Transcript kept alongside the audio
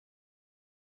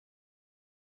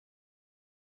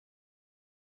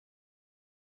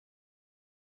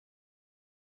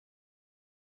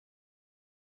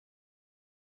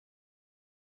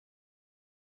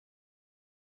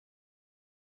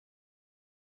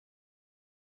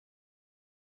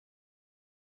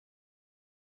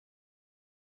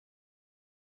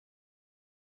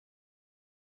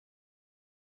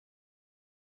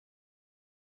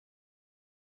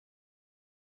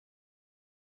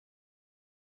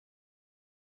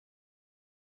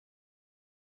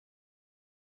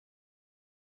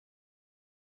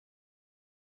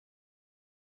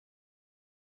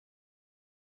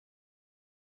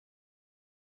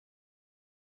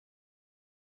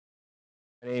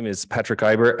My name is Patrick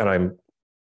Iber, and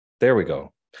there we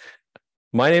go.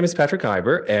 My name is Patrick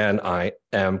Iber, and I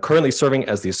am currently serving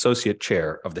as the Associate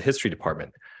Chair of the History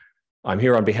Department. I'm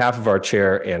here on behalf of our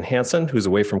Chair, Ann Hansen, who's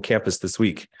away from campus this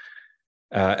week.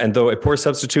 And though a poor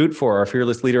substitute for our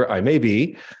fearless leader I may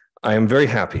be, I am very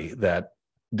happy that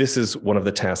this is one of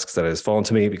the tasks that has fallen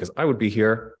to me because I would be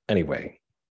here anyway.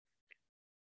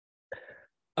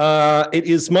 It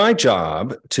is my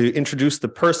job to introduce the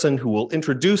person who will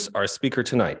introduce our speaker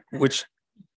tonight, which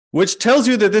tells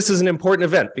you that this is an important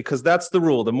event because that's the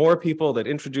rule. The more people that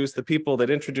introduce the people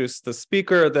that introduce the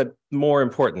speaker, the more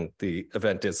important the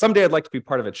event is. Someday I'd like to be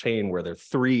part of a chain where there are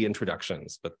 3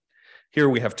 introductions, but here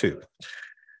we have 2.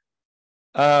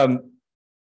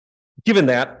 Given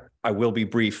that, I will be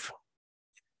brief.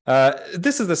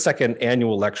 This is the 2nd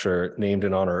annual lecture named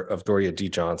in honor of Doria D.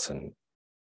 Johnson.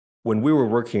 When we were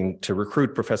working to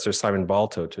recruit Professor Simon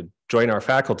Balto to join our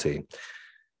faculty,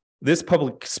 this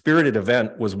public-spirited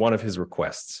event was one of his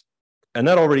requests. And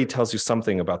that already tells you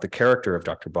something about the character of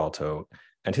Dr. Balto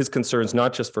and his concerns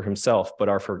not just for himself,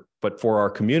 but for our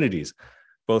communities,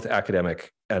 both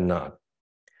academic and not.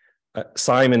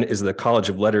 Simon is the College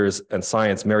of Letters and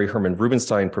Science Mary Herman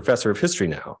Rubenstein Professor of History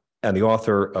now, and the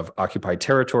author of Occupied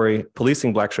Territory,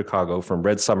 Policing Black Chicago from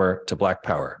Red Summer to Black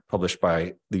Power, published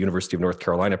by the University of North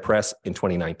Carolina Press in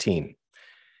 2019.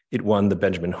 It won the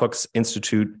Benjamin Hooks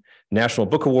Institute National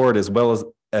Book Award as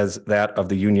well as that of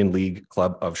the Union League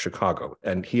Club of Chicago.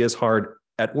 And he is hard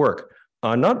at work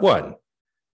on not 1,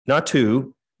 not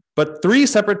 2, but 3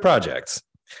 separate projects.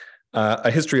 A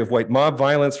history of white mob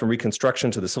violence from Reconstruction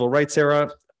to the Civil Rights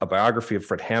era, a biography of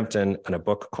Fred Hampton, and a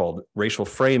book called Racial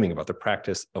Framing about the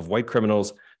practice of white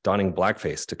criminals donning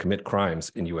blackface to commit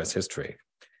crimes in U.S. history.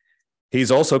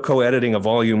 He's also co-editing a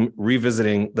volume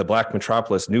revisiting the Black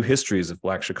Metropolis New Histories of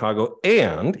Black Chicago,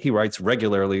 and he writes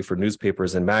regularly for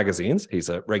newspapers and magazines. He's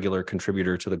a regular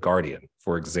contributor to The Guardian,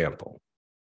 for example.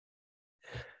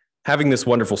 Having this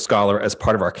wonderful scholar as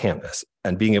part of our campus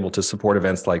and being able to support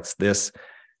events like this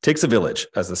takes a village,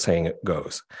 as the saying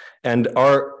goes. And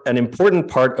an important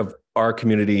part of our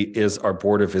community is our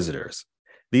Board of Visitors.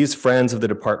 These friends of the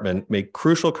department make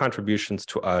crucial contributions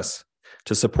to us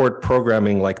to support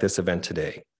programming like this event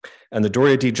today. And the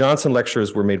Doria D. Johnson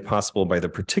lectures were made possible by the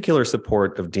particular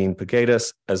support of Dean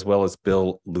Pagaitis as well as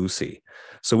Bill Lucy.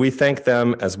 So we thank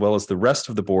them as well as the rest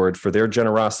of the board for their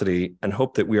generosity and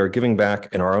hope that we are giving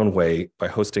back in our own way by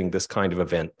hosting this kind of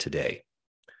event today.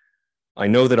 I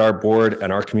know that our board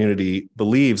and our community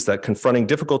believes that confronting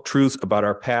difficult truths about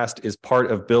our past is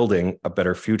part of building a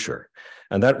better future.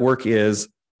 And that work is,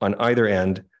 on either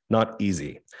end, not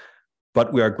easy.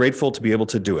 But we are grateful to be able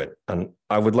to do it. And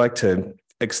I would like to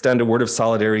extend a word of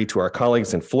solidarity to our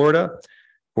colleagues in Florida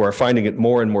who are finding it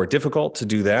more and more difficult to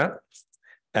do that.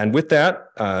 And with that,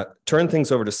 turn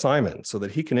things over to Simon so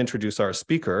that he can introduce our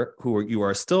speaker, who you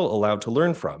are still allowed to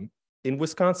learn from in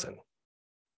Wisconsin.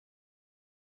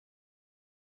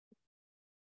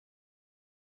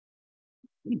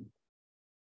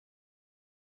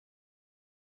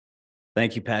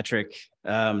 Thank you, Patrick.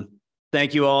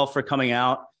 Thank you all for coming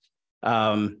out.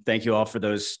 Thank you all for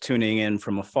those tuning in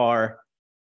from afar.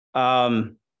 I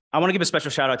want to give a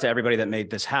special shout out to everybody that made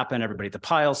this happen, everybody at the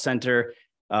Pyle Center,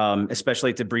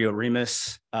 especially to Brio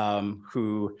Remus,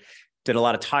 who did a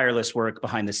lot of tireless work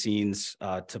behind the scenes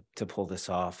to pull this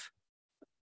off.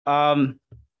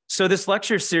 So this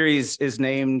lecture series is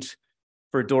named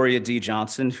for Doria D.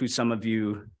 Johnson, who some of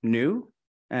you knew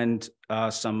and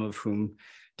some of whom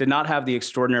did not have the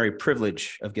extraordinary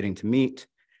privilege of getting to meet.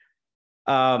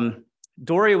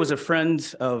 Doria was a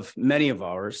friend of many of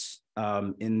ours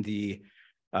in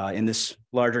this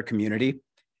larger community.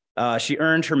 She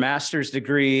earned her master's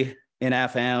degree in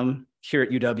AFAM here at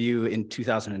UW in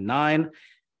 2009,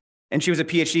 and she was a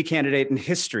PhD candidate in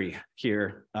history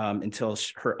here until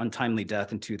her untimely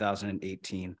death in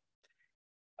 2018.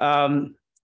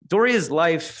 Doria's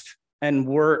life and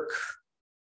work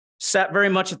sat very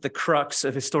much at the crux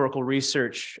of historical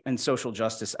research and social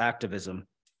justice activism.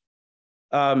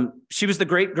 She was the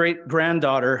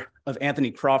great-great-granddaughter of Anthony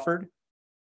Crawford,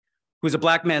 who was a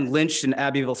Black man lynched in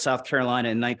Abbeville, South Carolina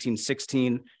in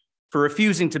 1916 for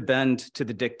refusing to bend to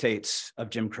the dictates of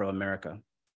Jim Crow America.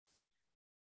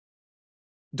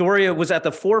 Doria was at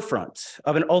the forefront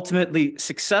of an ultimately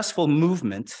successful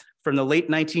movement from the late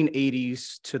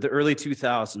 1980s to the early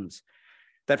 2000s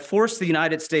that forced the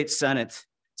United States Senate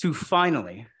to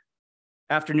finally,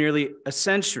 after nearly a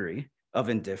century of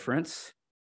indifference,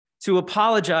 to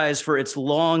apologize for its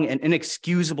long and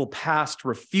inexcusable past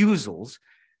refusals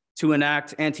to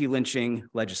enact anti-lynching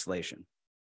legislation.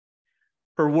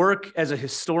 Her work as a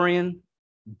historian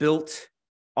built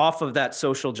off of that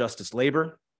social justice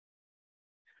labor.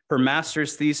 Her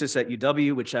master's thesis at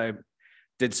UW, which I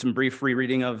did some brief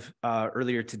rereading of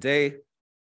earlier today,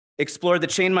 explored the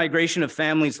chain migration of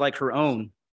families like her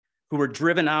own, who were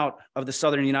driven out of the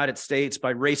southern United States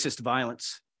by racist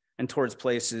violence and towards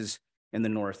places in the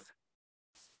North.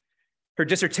 Her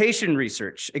dissertation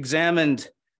research examined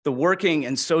the working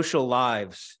and social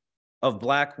lives of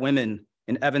Black women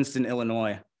in Evanston,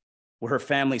 Illinois, where her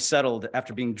family settled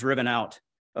after being driven out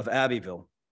of Abbeville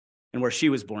and where she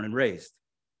was born and raised.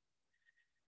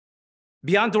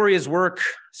 Beyond Doria's work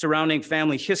surrounding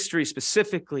family history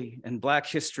specifically and Black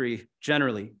history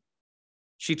generally,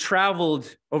 she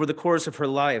traveled over the course of her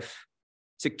life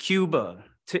to Cuba,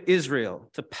 to Israel,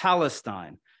 to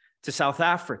Palestine, to South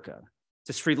Africa,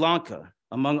 to Sri Lanka,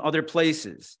 among other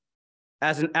places,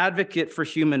 as an advocate for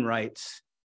human rights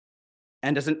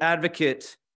and as an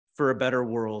advocate for a better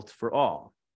world for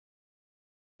all.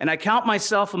 And I count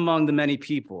myself among the many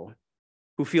people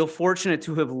who feel fortunate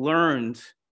to have learned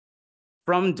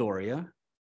from Doria,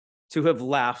 to have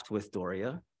laughed with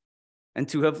Doria, and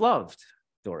to have loved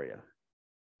Doria.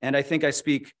 And I think I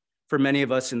speak for many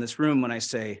of us in this room when I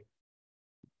say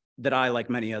that I,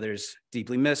 like many others,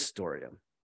 deeply miss Doria.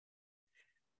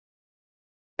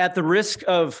 At the risk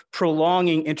of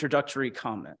prolonging introductory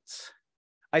comments,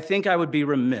 I think I would be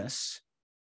remiss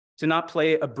to not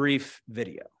play a brief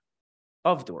video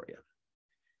of Doria.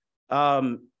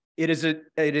 It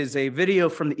is a video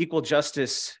from the Equal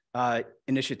Justice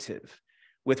Initiative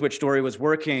with which Doria was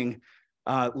working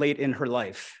late in her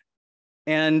life.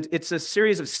 And it's a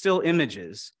series of still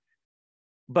images,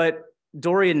 but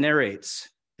Doria narrates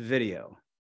the video.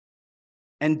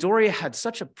 And Doria had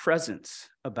such a presence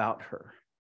about her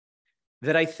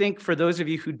that I think for those of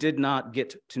you who did not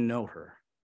get to know her,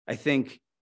 I think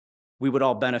we would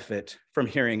all benefit from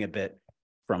hearing a bit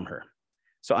from her.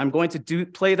 So I'm going to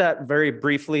play that very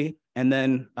briefly, and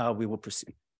then we will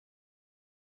proceed.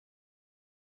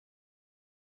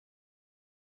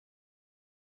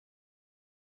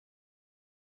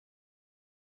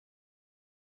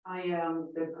 I am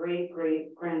the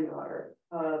great-great-granddaughter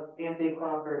of Anthony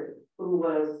Crawford, who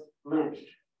was lynched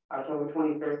October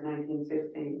 21st,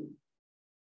 1916.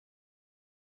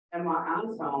 And my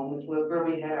aunt's home, which was where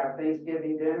we had our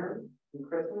Thanksgiving dinner and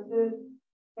Christmases,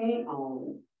 he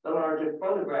owned the largest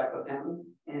photograph of him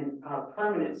in a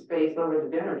permanent space over the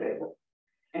dinner table.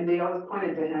 And they always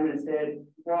pointed to him and said,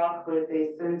 walk with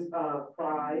a sense of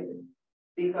pride,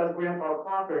 because Grandpa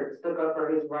Crawford stood up for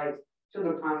his rights to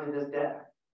the time of his death.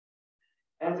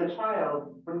 As a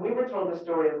child, when we were told the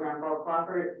story of Grandpa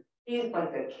Crawford, he's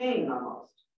like a king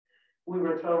almost. We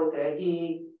were told that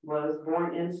he was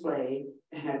born enslaved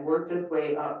and had worked his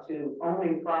way up to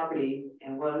owning property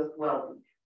and was wealthy.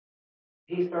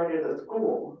 He started a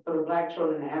school for the Black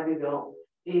children in Abbeville.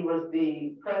 He was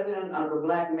the president of the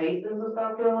Black Masons of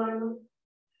South Carolina.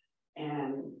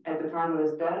 And at the time of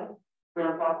his death,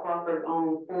 Grandpa Crawford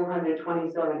owned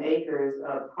 427 acres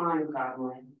of prime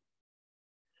cottonland.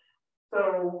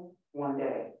 So one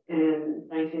day in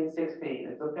 1916,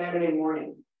 it's a Saturday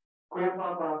morning,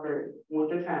 Grandpa Crawford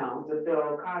went to town to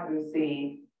sell cotton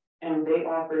seed, and they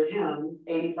offered him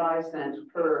 85 cents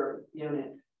per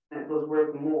unit. That was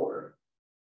worth more.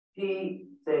 He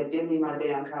said, give me my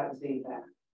damn cotton seed back,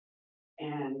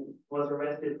 and was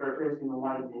arrested for cursing a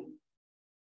white man.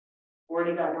 Word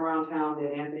had gotten around town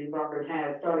that Anthony Crawford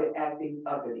had started acting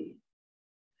uppity.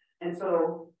 And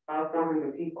so about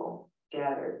 400 people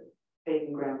gathered,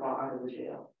 taking Grandpa out of the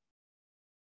jail.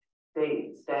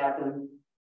 They stabbed him,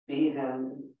 beat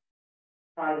him,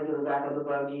 tied him to the back of the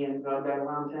buggy, and drove back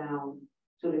around town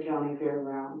to the county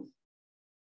fairgrounds.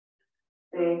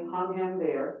 They hung him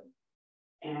there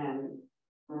and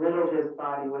riddled his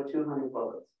body with 200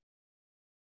 bullets.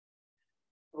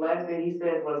 The last thing he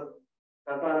said was,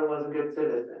 I thought I was a good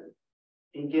citizen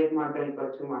and give my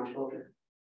banquet to my children.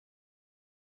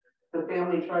 The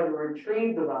family tried to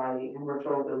retrieve the body and were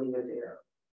told to leave it there.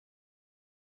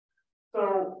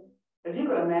 So if you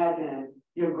could imagine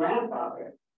your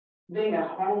grandfather being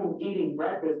at home eating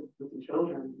breakfast with the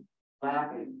children,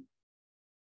 laughing,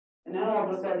 and then all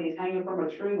of a sudden he's hanging from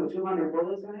a tree with 200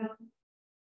 bullets in him,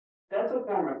 that's a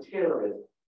form of terrorism.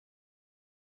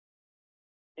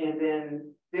 And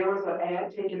then there was an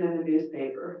ad taken in the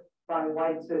newspaper by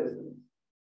white citizens.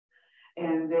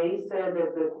 And they said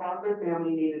that the Crawford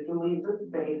family needed to leave the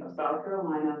state of South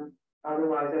Carolina,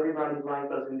 otherwise everybody's life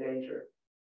was in danger.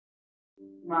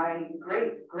 My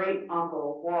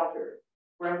great-great-uncle, Walter,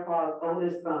 Grandpa's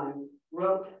oldest son,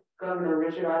 wrote Governor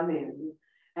Richard I. Manning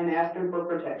and asked him for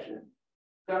protection.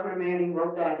 Governor Manning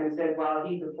wrote back and said, while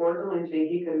he supported the lynching,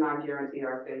 he could not guarantee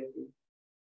our safety.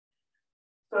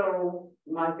 So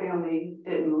my family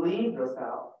didn't leave the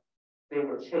South. They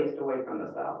were chased away from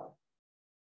the South.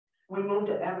 We moved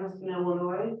to Evanston,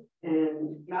 Illinois,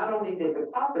 and not only did the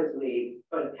Paupers leave,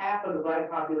 but half of the Black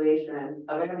population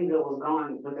of Evansville was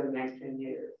gone within the next 10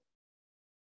 years.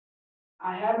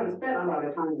 I haven't spent a lot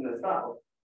of time in the South.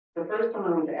 The first time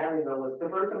I went to Abbeville was the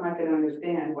first time I could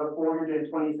understand what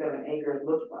 427 acres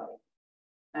looked like.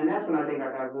 And that's when I think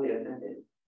I got really offended.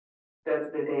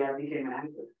 That's the day I became an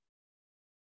activist.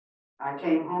 I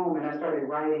came home and I started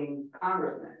writing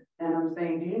congressmen. And I'm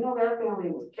saying, do you know their family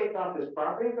was kicked off this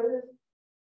property for this?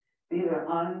 These are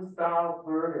unsolved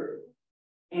murders.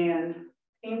 And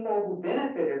people who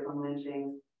benefited from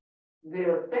lynching,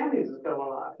 their families are still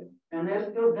alive. And they're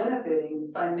still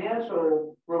benefiting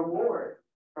financial reward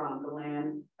from the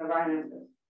land of our ancestors.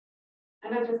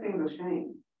 And that just seems a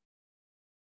shame.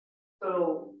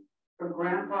 So from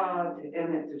Grandpa to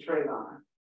Emmett to Trayvon,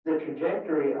 the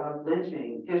trajectory of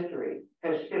lynching history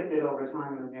has shifted over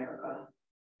time in America.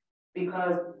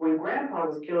 Because when Grandpa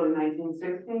was killed in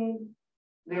 1916,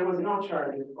 there was no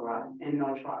charges brought and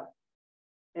no trial.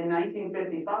 In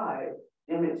 1955,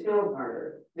 Emmett Till's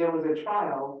murder, there was a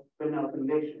trial but no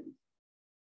convictions.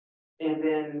 And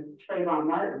then Trayvon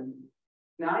Martin,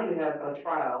 now you have a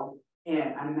trial and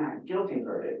a not guilty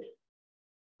verdict.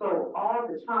 So all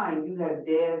the time you have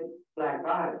dead Black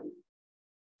bodies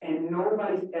and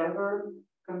nobody's ever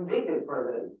convicted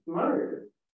for the murder.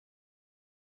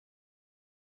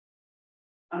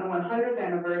 On the 100th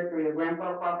anniversary of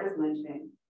Grandpa Crawford's lynching,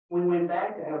 we went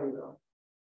back to Abbeville.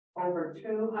 Over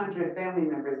 200 family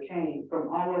members came from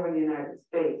all over the United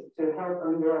States to help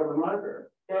unveil the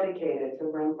marker dedicated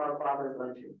to Grandpa Crawford's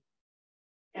lynching.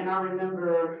 And I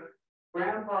remember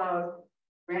Grandpa's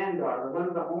granddaughter, one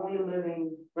of the only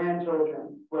living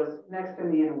grandchildren, was next to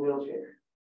me in a wheelchair.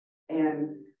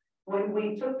 And when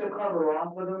we took the cover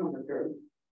off of the marker,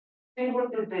 she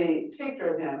looked at the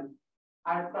picture of him.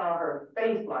 I saw her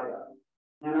face light up,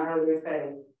 and I heard her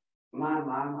say, my.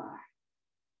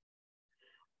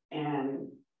 And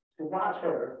to watch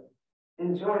her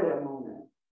enjoy that moment,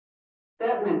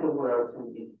 that meant the world to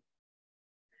me.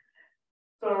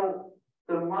 So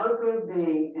the marker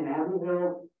being in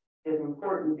Abbeville is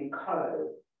important because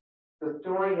the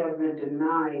story has been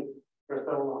denied for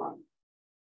so long.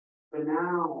 But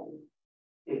now,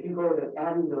 if you go to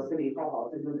Abbeville City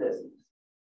Hall to do business,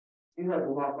 you have to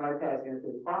walk right past into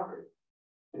the property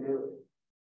to do it.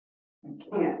 You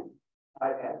can't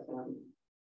bypass them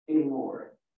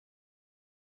anymore.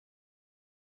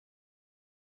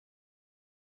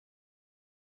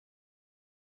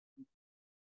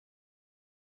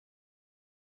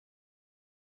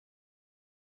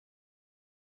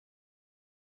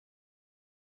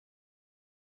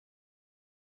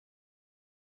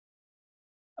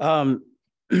 Pardon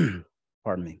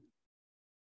me.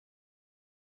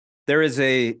 There is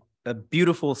a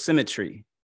beautiful symmetry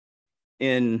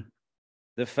in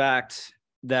the fact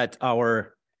that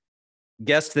our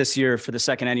guest this year for the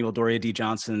second annual Doria D.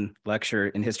 Johnson Lecture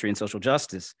in History and Social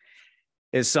Justice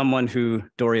is someone who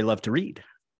Doria loved to read.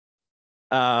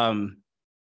 My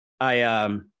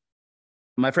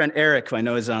friend Eric, who I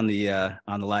know is on the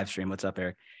live stream. What's up,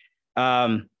 Eric?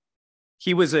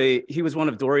 He was one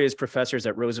of Doria's professors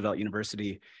at Roosevelt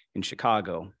University in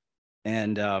Chicago,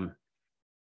 and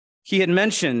he had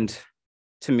mentioned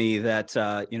to me that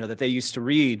that they used to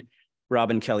read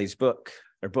Robin Kelley's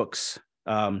books,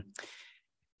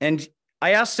 and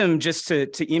I asked him just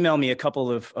to email me a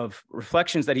couple of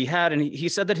reflections that he had, and he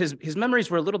said that his memories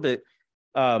were a little bit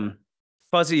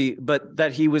fuzzy, but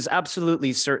that he was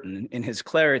absolutely certain in his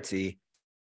clarity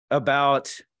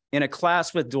about, in a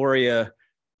class with Doria,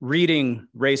 reading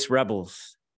Race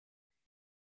Rebels,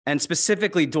 and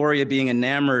specifically Doria being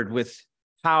enamored with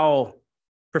how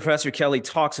Professor Kelley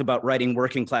talks about writing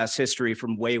working class history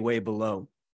from way, way below,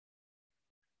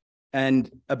 and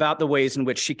about the ways in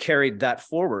which she carried that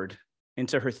forward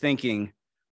into her thinking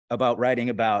about writing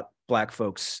about Black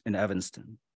folks in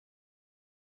Evanston.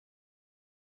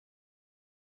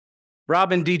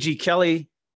 Robin D.G. Kelley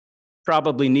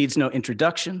probably needs no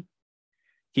introduction.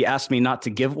 He asked me not to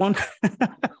give one.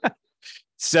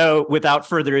 So without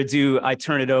further ado, I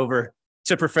turn it over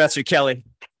to Professor Kelley.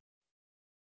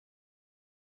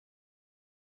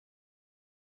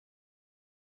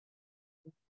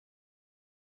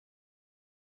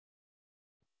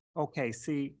 Okay,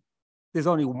 see, there's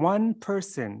only one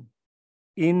person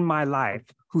in my life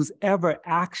who's ever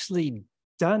actually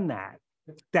done that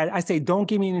I say, don't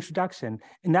give me an introduction.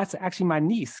 And that's actually my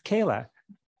niece, Kayla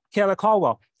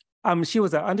Caldwell. She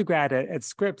was an undergrad at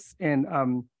Scripps, and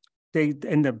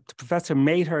the professor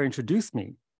made her introduce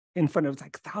me in front of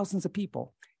like thousands of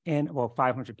people. and well,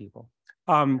 500 people.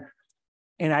 And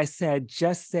I said,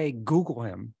 just say Google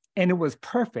him. And it was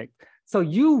perfect. So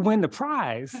you win the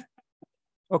prize.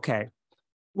 Okay.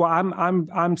 Well,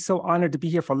 I'm so honored to be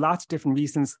here for lots of different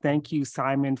reasons. Thank you,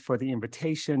 Simon, for the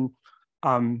invitation.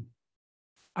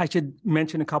 I should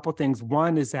mention a couple of things.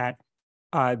 One is that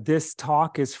this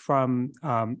talk is from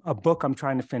a book I'm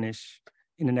trying to finish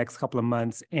in the next couple of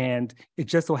months. And it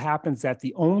just so happens that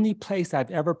the only place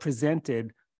I've ever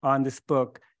presented on this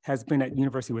book has been at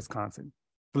University of Wisconsin.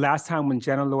 The last time when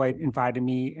Jenna Lloyd invited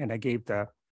me and I gave the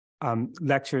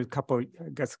lecture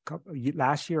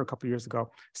last year or a couple of years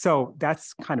ago. So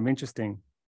that's kind of interesting.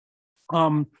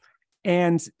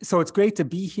 And so it's great to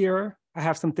be here. I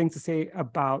have some things to say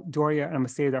about Doria, and I'm gonna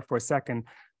save that for a second.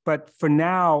 But for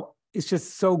now, it's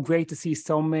just so great to see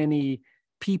so many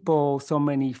people, so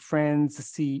many friends, to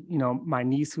see, my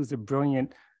niece who's a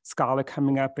brilliant scholar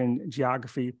coming up in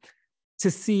geography,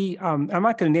 to see, I'm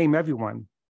not gonna name everyone,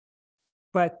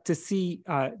 but to see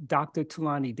Dr.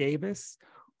 Tulani Davis,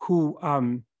 who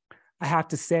I have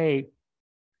to say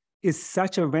is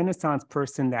such a Renaissance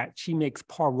person that she makes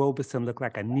Paul Robeson look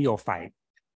like a neophyte.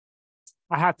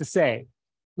 I have to say,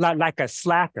 like a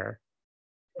slacker.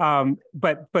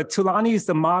 But Tulani is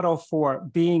the model for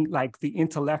being like the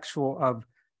intellectual of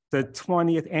the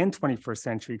 20th and 21st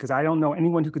century, because I don't know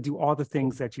anyone who could do all the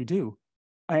things that you do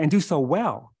and do so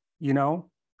well,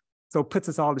 So it puts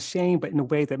us all to shame, but in a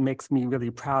way that makes me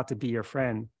really proud to be your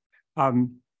friend.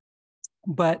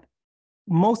 But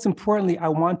most importantly, I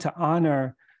want to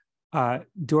honor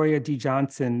Doria D.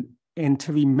 Johnson and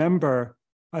to remember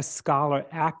a scholar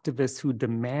activist who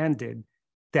demanded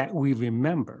that we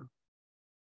remember,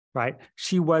 right?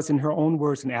 She was, in her own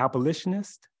words, an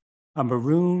abolitionist, a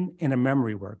maroon, and a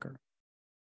memory worker.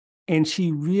 And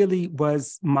she really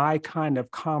was my kind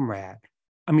of comrade.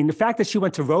 I mean, the fact that she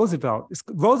went to Roosevelt,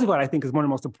 I think, is one of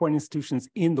the most important institutions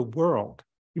in the world.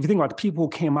 If you think about the people who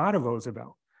came out of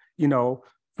Roosevelt,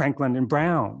 Franklin and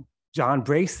Brown, John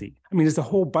Bracey. I mean, there's a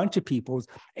whole bunch of people.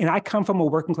 And I come from a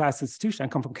working class institution. I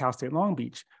come from Cal State Long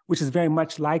Beach, which is very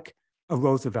much like a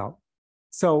Roosevelt.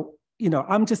 So,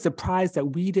 I'm just surprised that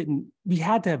we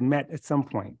had to have met at some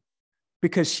point,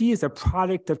 because she is a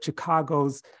product of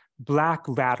Chicago's Black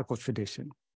radical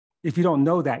tradition. If you don't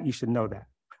know that, you should know that.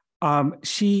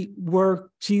 She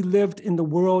lived in the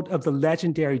world of the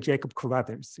legendary Jacob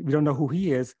Carruthers. If you don't know who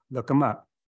he is, look him up.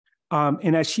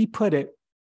 And as she put it,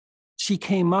 she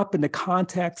came up in the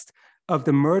context of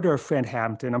the murder of Fred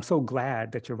Hampton. I'm so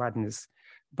glad that you're writing this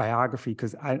biography,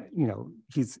 because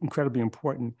he's incredibly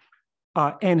important.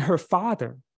 And her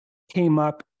father came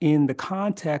up in the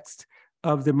context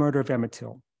of the murder of Emmett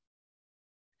Till.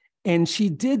 And she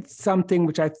did something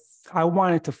which I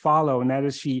wanted to follow, and that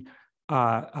is she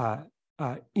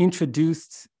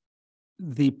introduced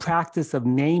the practice of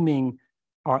naming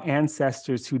our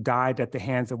ancestors who died at the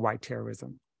hands of white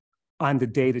terrorism on the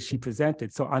day that she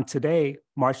presented. So on today,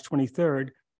 March 23rd,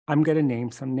 I'm gonna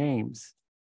name some names.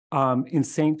 In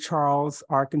St. Charles,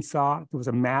 Arkansas, there was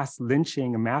a mass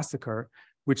lynching, a massacre,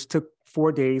 which took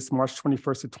 4 days, March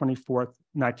 21st to 24th,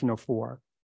 1904.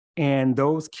 And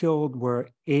those killed were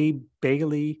Abe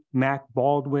Bailey, Mac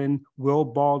Baldwin, Will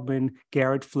Baldwin,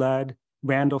 Garrett Flood,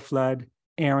 Randall Flood,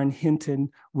 Aaron Hinton,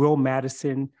 Will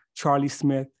Madison, Charlie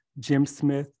Smith, Jim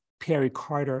Smith, Perry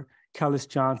Carter, Kellis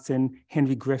Johnson,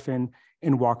 Henry Griffin,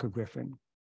 and Walker Griffin.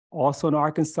 Also in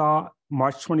Arkansas,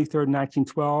 March 23rd,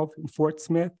 1912, in Fort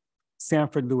Smith,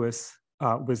 Sanford Lewis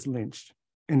was lynched,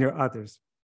 and there are others.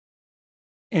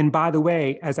 And by the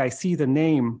way, as I see the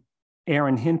name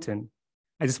Aaron Hinton,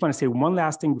 I just want to say one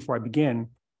last thing before I begin,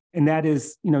 and that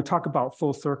is, talk about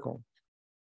full circle.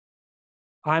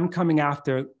 I'm coming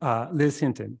after Liz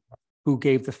Hinton, who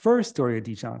gave the first Doria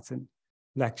D. Johnson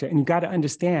lecture. And you got to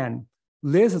understand,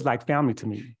 Liz is like family to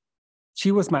me.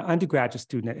 She was my undergraduate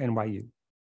student at NYU.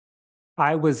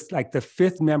 I was like the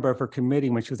 5th member of her committee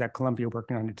when she was at Columbia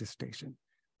working on her dissertation.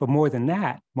 But more than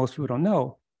that, most people don't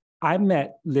know, I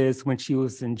met Liz when she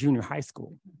was in junior high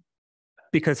school,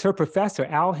 because her professor,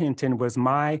 Al Hinton, was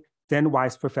my then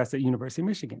vice professor at University of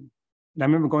Michigan. And I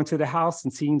remember going to the house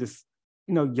and seeing this,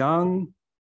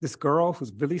 this girl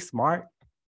who's really smart.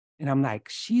 And I'm like,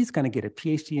 she's gonna get a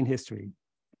PhD in history.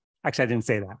 Actually, I didn't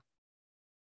say that.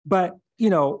 But,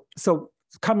 so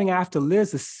coming after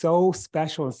Liz is so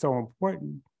special and so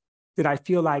important that I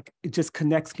feel like it just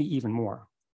connects me even more.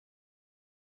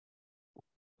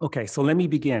 Okay, so let me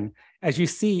begin. As you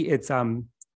see, it's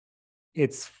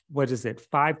what is it,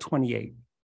 5:28.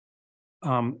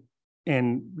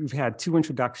 And we've had 2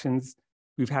 introductions.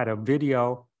 We've had a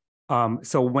video.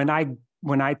 So when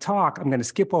I talk, I'm gonna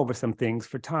skip over some things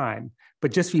for time,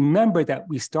 but just remember that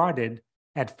we started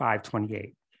at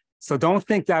 528. So don't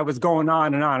think that was going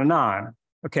on and on and on,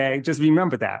 okay? Just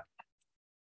remember that.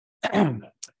 And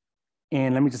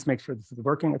let me just make sure this is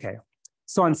working, okay.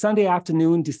 So on Sunday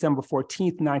afternoon, December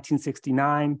 14th,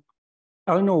 1969,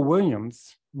 Eleanor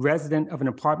Williams, resident of an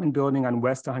apartment building on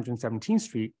West 117th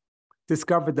Street,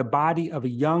 discovered the body of a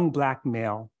young Black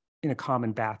male in a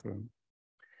common bathroom.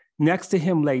 Next to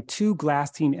him lay 2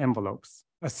 glassine envelopes,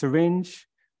 a syringe,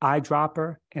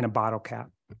 eyedropper, and a bottle cap.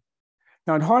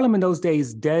 Now in Harlem in those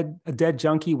days, a dead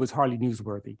junkie was hardly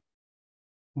newsworthy.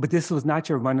 But this was not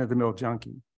your run-of-the-mill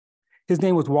junkie. His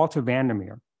name was Walter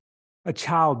Vandermeer, a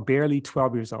child barely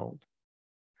 12 years old.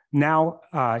 Now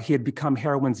he had become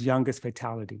heroin's youngest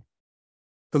fatality.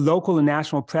 The local and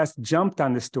national press jumped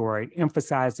on the story,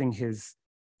 emphasizing his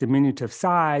diminutive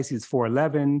size, he's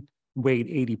 4'11", weighed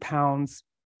 80 pounds,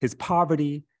 his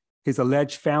poverty, his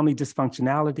alleged family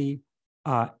dysfunctionality,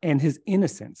 and his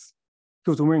innocence.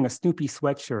 He was wearing a Snoopy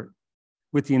sweatshirt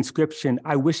with the inscription,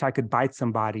 "I wish I could bite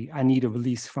somebody. I need a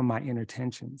release from my inner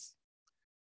tensions."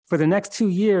 For the next 2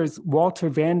 years, Walter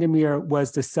Vandermeer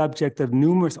was the subject of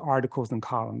numerous articles and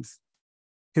columns.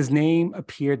 His name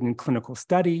appeared in clinical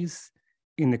studies,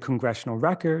 in the Congressional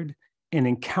Record, and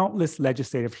in countless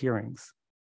legislative hearings.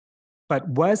 But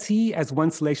was he, as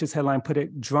one salacious headline put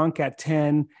it, drunk at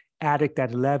 10, addict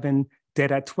at 11,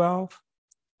 dead at 12?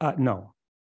 No.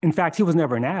 In fact, he was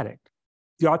never an addict.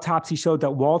 The autopsy showed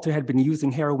that Walter had been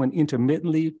using heroin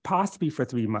intermittently, possibly for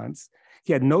 3 months.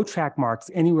 He had no track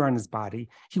marks anywhere on his body.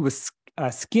 He was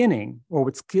skinning, or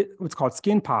what's called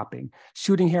skin popping,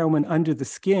 shooting heroin under the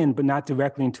skin, but not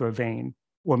directly into a vein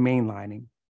or mainlining.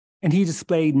 And he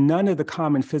displayed none of the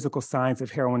common physical signs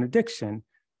of heroin addiction: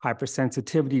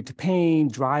 hypersensitivity to pain,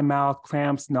 dry mouth,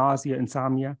 cramps, nausea,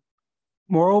 insomnia.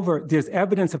 Moreover, there's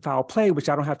evidence of foul play, which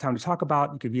I don't have time to talk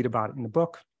about. You can read about it in the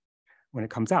book when it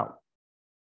comes out.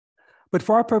 But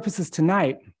for our purposes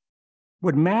tonight,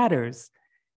 what matters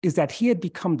is that he had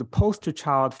become the poster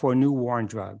child for a new war on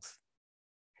drugs.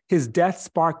 His death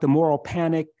sparked a moral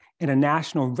panic and a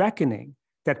national reckoning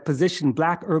that positioned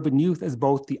Black urban youth as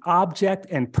both the object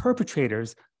and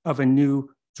perpetrators of a new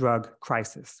drug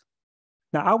crisis.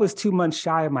 Now, I was 2 months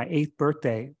shy of my 8th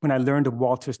birthday when I learned of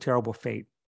Walter's terrible fate.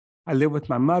 I lived with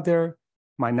my mother,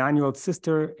 my 9-year-old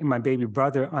sister, and my baby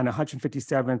brother on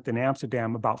 157th in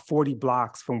Amsterdam, about 40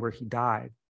 blocks from where he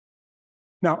died.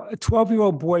 Now, a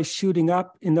 12-year-old boy shooting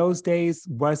up in those days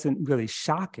wasn't really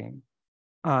shocking.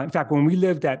 In fact, when we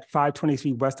lived at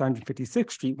 523 West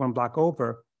 156th Street, 1 block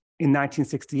over, in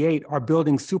 1968, our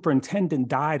building superintendent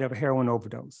died of a heroin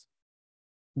overdose.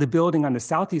 The building on the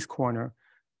southeast corner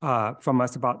from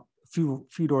us, about a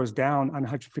few doors down on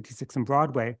 156th and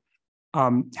Broadway,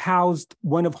 housed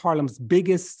one of Harlem's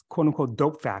biggest, quote unquote,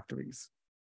 dope factories.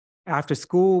 After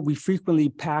school, we frequently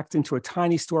packed into a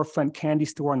tiny storefront candy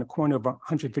store on the corner of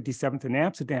 157th in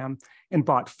Amsterdam and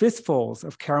bought fistfuls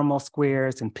of caramel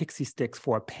squares and pixie sticks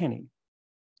for a penny.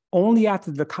 Only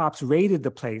after the cops raided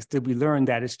the place did we learn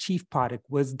that its chief product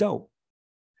was dope.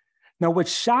 Now, what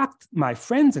shocked my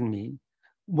friends and me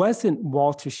wasn't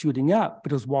Walter shooting up,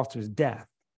 but it was Walter's death.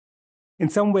 In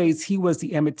some ways, he was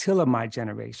the Emmett Till of my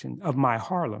generation, of my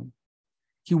Harlem.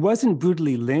 He wasn't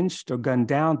brutally lynched or gunned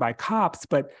down by cops,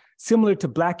 but similar to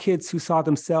Black kids who saw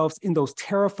themselves in those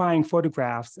terrifying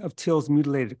photographs of Till's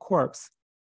mutilated corpse,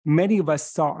 many of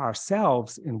us saw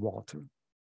ourselves in Walter.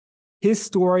 His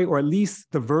story, or at least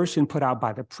the version put out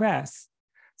by the press,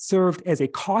 served as a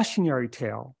cautionary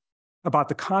tale about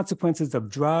the consequences of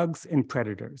drugs and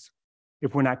predators.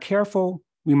 If we're not careful,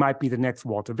 we might be the next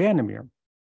Walter Vandermeer.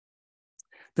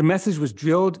 The message was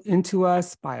drilled into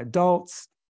us by adults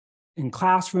in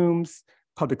classrooms,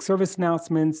 public service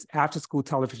announcements, after-school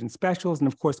television specials, and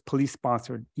of course,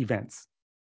 police-sponsored events.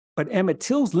 But Emmett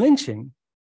Till's lynching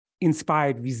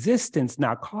inspired resistance,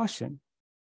 not caution.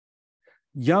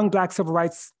 Young Black civil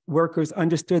rights workers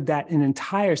understood that an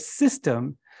entire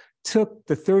system took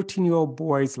the 13-year-old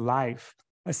boy's life,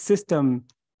 a system,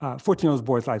 14-year-old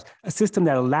boy's life, a system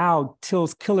that allowed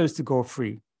Till's killers to go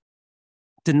free,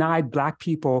 denied Black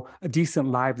people a decent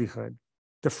livelihood,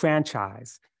 the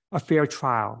franchise, a fair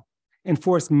trial, and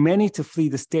forced many to flee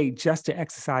the state just to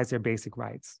exercise their basic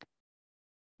rights.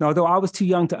 Now, although I was too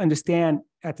young to understand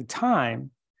at the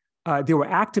time, there were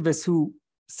activists who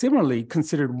similarly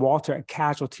considered Walter a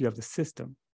casualty of the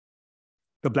system.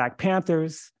 The Black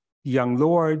Panthers, Young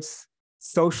Lords,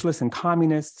 socialists and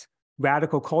communists,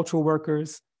 radical cultural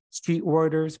workers, street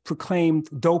orators proclaimed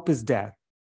dope is death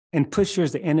and pusher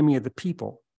is the enemy of the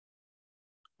people,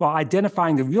 while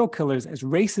identifying the real killers as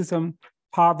racism,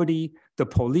 poverty, the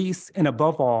police, and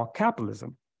above all,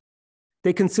 capitalism.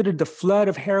 They considered the flood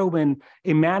of heroin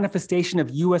a manifestation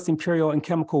of US imperial and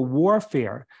chemical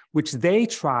warfare, which they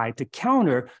tried to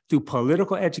counter through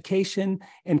political education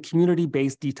and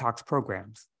community-based detox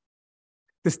programs.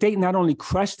 The state not only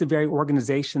crushed the very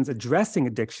organizations addressing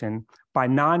addiction by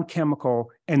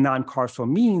non-chemical and non-carceral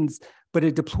means, but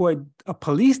it deployed a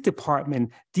police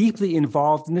department deeply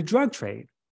involved in the drug trade.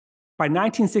 By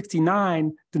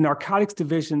 1969, the narcotics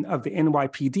division of the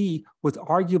NYPD was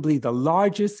arguably the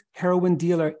largest heroin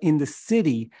dealer in the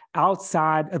city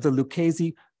outside of the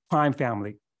Lucchese crime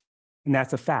family, and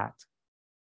that's a fact.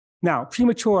 Now,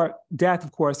 premature death,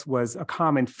 of course, was a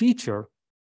common feature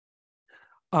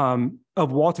of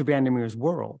Walter Vandermeer's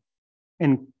world,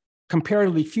 and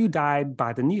comparatively few died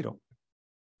by the needle.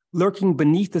 Lurking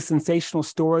beneath the sensational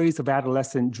stories of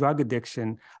adolescent drug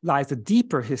addiction lies a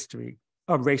deeper history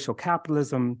of racial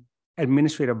capitalism,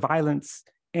 administrative violence,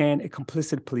 and a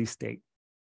complicit police state.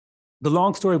 The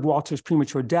long story of Walter's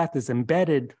premature death is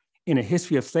embedded in a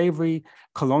history of slavery,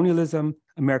 colonialism,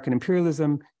 American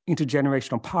imperialism,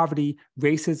 intergenerational poverty,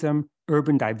 racism,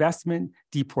 urban divestment,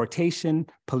 deportation,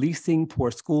 policing,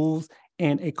 poor schools,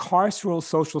 and a carceral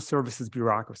social services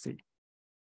bureaucracy.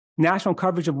 National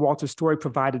coverage of Walter's story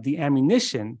provided the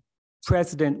ammunition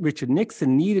President Richard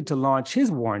Nixon needed to launch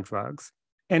his war on drugs,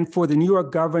 and for the New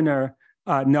York governor,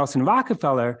 Nelson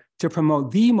Rockefeller, to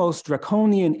promote the most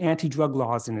draconian anti-drug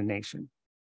laws in the nation.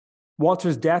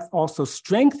 Walter's death also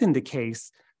strengthened the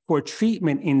case for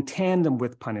treatment in tandem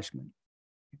with punishment.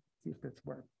 Let's see if this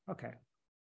works. Okay.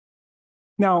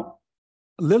 Now,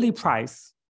 Lily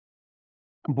Price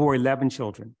bore 11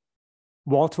 children.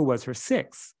 Walter was her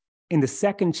sixth, and the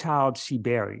second child she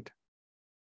buried.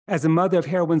 As a mother of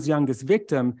heroin's youngest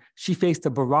victim, she faced a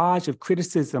barrage of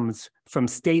criticisms from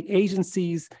state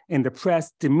agencies and the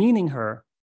press demeaning her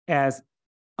as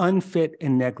unfit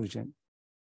and negligent.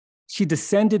 She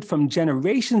descended from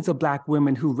generations of Black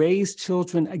women who raised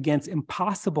children against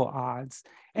impossible odds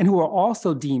and who are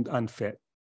also deemed unfit.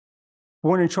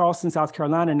 Born in Charleston, South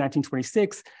Carolina in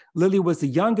 1926, Lily was the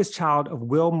youngest child of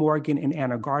Will Morgan and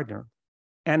Anna Gardner.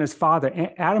 Anna's father,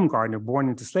 Adam Gardner, born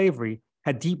into slavery,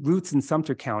 had deep roots in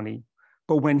Sumter County,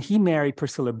 but when he married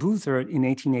Priscilla Boozer in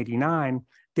 1889,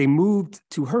 they moved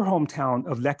to her hometown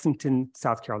of Lexington,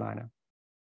 South Carolina.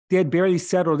 They had barely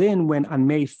settled in when on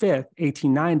May 5th,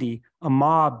 1890, a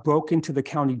mob broke into the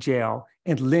county jail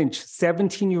and lynched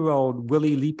 17-year-old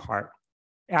Willie Leapart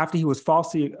after he was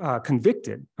falsely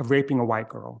convicted of raping a white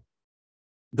girl.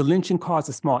 The lynching caused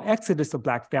a small exodus of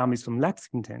Black families from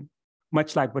Lexington,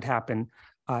 much like what happened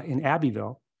in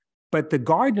Abbeville, but the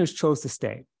Gardners chose to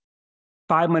stay.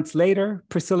 5 months later,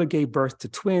 Priscilla gave birth to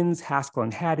twins, Haskell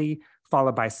and Hattie,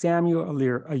 followed by Samuel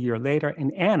a year later,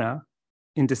 and Anna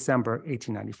in December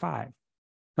 1895.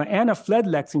 Now, Anna fled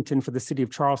Lexington for the city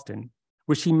of Charleston,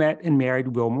 where she met and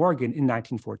married Will Morgan in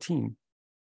 1914.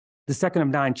 The second of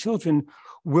 9 children,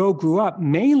 Will grew up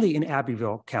mainly in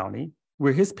Abbeville County,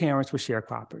 where his parents were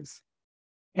sharecroppers.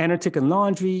 Anna took in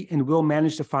laundry, and Will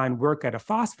managed to find work at a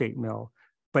phosphate mill.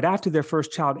 But after their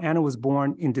first child, Anna, was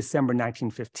born in December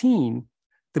 1915,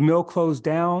 the mill closed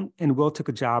down and Will took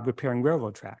a job repairing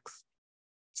railroad tracks.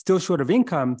 Still short of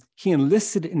income, he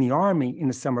enlisted in the Army in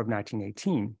the summer of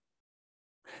 1918.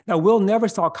 Now, Will never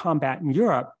saw combat in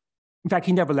Europe. In fact,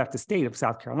 he never left the state of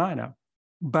South Carolina,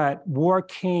 but war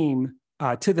came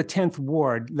to the 10th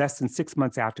Ward less than 6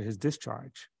 months after his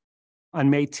discharge. On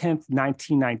May 10th,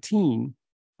 1919,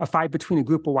 a fight between a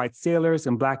group of white sailors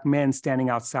and Black men standing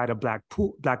outside a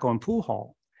Black-owned pool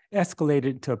hall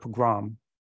escalated to a pogrom.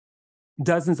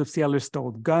 Dozens of sailors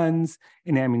stole guns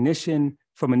and ammunition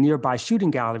from a nearby shooting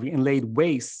gallery and laid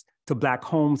waste to Black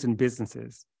homes and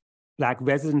businesses. Black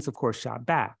residents, of course, shot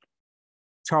back.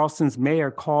 Charleston's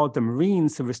mayor called the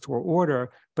Marines to restore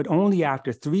order, but only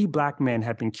after 3 Black men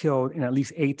had been killed and at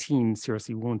least 18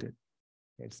 seriously wounded.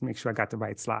 Okay, just make sure I got the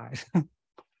right slide.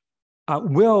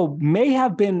 Will may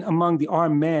have been among the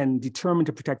armed men determined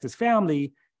to protect his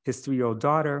family, his 3-year-old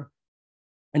daughter,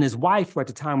 and his wife, who at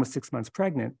the time was 6 months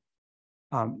pregnant.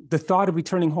 The thought of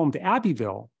returning home to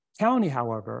Abbeville County,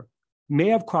 however, may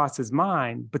have crossed his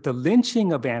mind, but the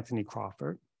lynching of Anthony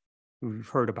Crawford, who we've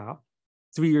heard about,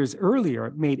 3 years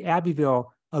earlier, made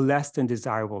Abbeville a less than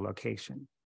desirable location.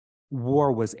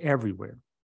 War was everywhere.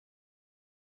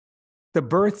 The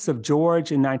births of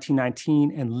George in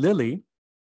 1919 and Lily,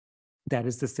 that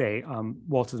is to say,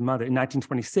 Walter's mother, in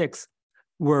 1926,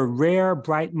 were rare,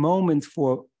 bright moments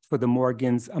for the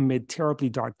Morgans amid terribly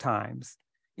dark times.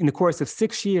 In the course of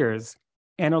 6 years,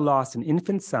 Anna lost an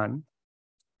infant son,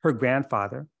 her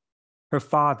grandfather, her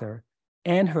father,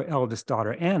 and her eldest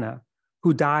daughter, Anna,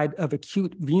 who died of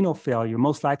acute renal failure,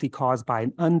 most likely caused by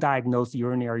an undiagnosed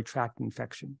urinary tract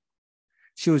infection.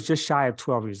 She was just shy of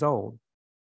 12 years old.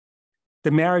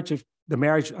 The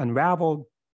marriage unraveled.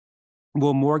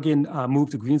 Will Morgan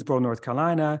moved to Greensboro, North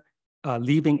Carolina,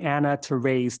 leaving Anna to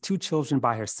raise 2 children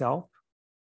by herself.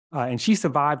 And she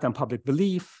survived on public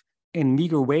relief and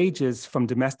meager wages from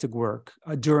domestic work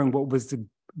during what was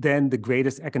then the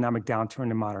greatest economic downturn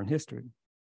in modern history.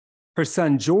 Her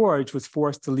son, George, was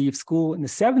forced to leave school in the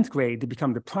 7th grade to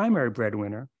become the primary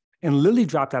breadwinner, and Lily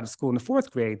dropped out of school in the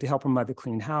 4th grade to help her mother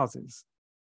clean houses.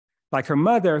 Like her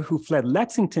mother, who fled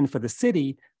Lexington for the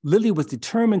city, Lily was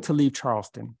determined to leave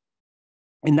Charleston.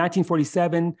 In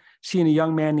 1947, she and a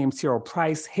young man named Cyril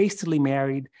Price hastily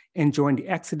married and joined the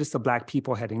exodus of Black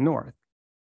people heading north.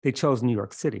 They chose New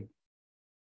York City.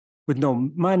 With no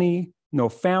money, no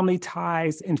family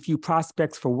ties, and few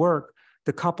prospects for work,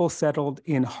 the couple settled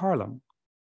in Harlem.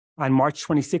 On March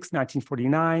 26,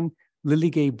 1949, Lily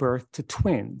gave birth to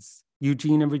twins,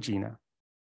 Eugene and Regina.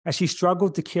 As she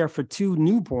struggled to care for 2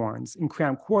 newborns in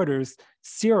cramped quarters,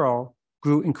 Cyril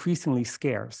grew increasingly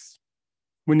scarce.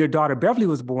 When their daughter Beverly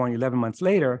was born 11 months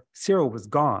later, Cyril was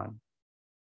gone.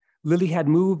 Lily had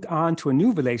moved on to a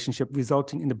new relationship,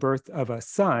 resulting in the birth of a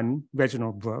son,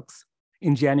 Reginald Brooks,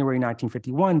 in January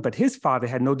 1951, but his father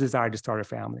had no desire to start a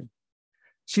family.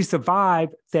 She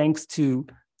survived thanks to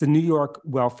the New York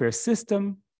welfare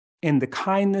system and the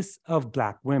kindness of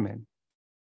Black women.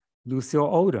 Lucille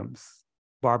Odoms,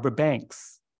 Barbara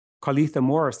Banks, Carletha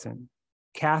Morrison,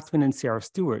 Catherine and Sarah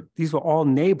Stewart, these were all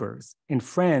neighbors and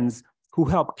friends who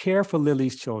helped care for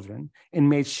Lily's children and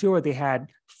made sure they had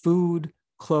food,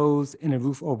 clothes, and a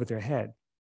roof over their head.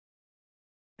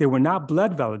 They were not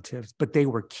blood relatives, but they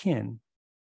were kin.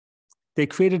 They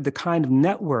created the kind of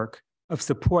network of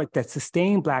support that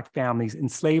sustained Black families in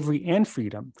slavery and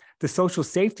freedom, the social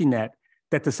safety net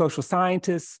that the social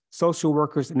scientists, social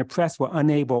workers, and the press were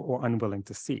unable or unwilling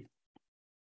to see.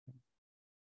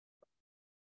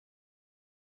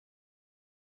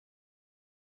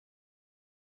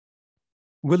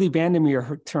 Willie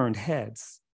Vandermeer turned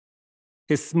heads.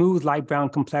 His smooth light brown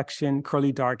complexion,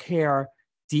 curly dark hair,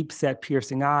 deep set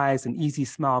piercing eyes, and easy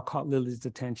smile caught Lily's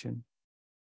attention.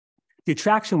 The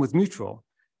attraction was mutual.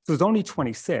 He was only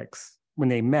 26 when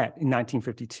they met in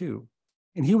 1952,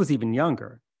 and he was even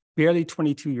younger, barely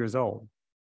 22 years old.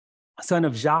 Son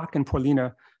of Jacques and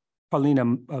Paulina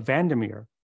Vandermeer,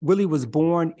 Willie was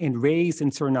born and raised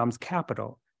in Suriname's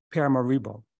capital,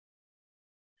 Paramaribo.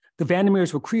 The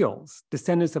Vandermeers were Creoles,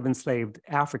 descendants of enslaved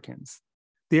Africans.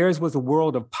 Theirs was a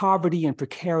world of poverty and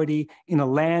precarity in a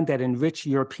land that enriched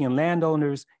European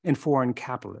landowners and foreign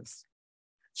capitalists.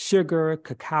 Sugar,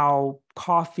 cacao,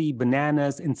 coffee,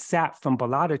 bananas, and sap from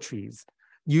balata trees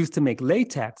used to make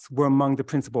latex were among the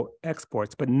principal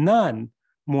exports, but none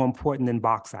more important than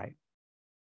bauxite.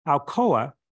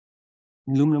 Alcoa,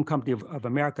 Aluminum Company of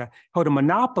America, held a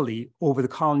monopoly over the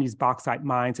colony's bauxite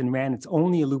mines and ran its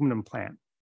only aluminum plant.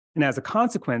 And as a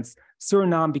consequence,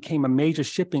 Suriname became a major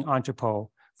shipping entrepot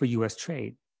for US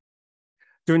trade.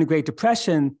 During the Great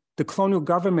Depression, the colonial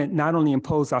government not only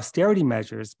imposed austerity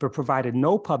measures, but provided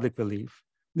no public relief,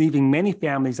 leaving many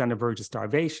families on the verge of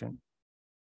starvation.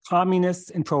 Communists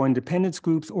and pro-independence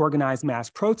groups organized mass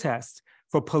protests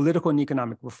for political and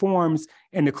economic reforms,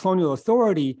 and the colonial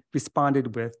authority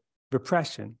responded with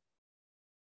repression.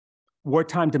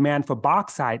 Wartime demand for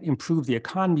bauxite improved the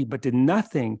economy, but did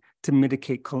nothing to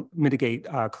mitigate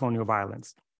colonial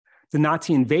violence. The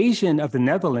Nazi invasion of the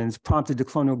Netherlands prompted the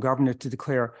colonial governor to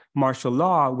declare martial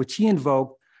law, which he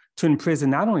invoked to imprison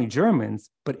not only Germans,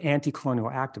 but anti-colonial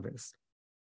activists.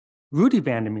 Rudy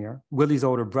Vandermeer, Willie's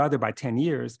older brother by 10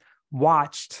 years,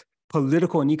 watched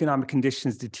political and economic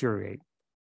conditions deteriorate.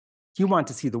 He wanted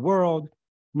to see the world,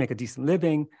 make a decent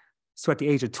living, so at the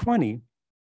age of 20,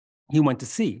 he went to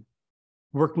sea,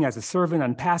 working as a servant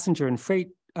on passenger and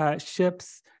freight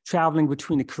ships, traveling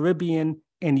between the Caribbean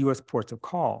and US ports of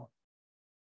call.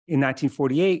 In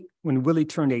 1948, when Willie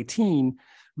turned 18,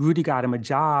 Rudy got him a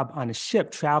job on a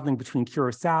ship traveling between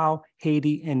Curacao,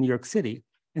 Haiti, and New York City.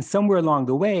 And somewhere along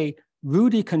the way,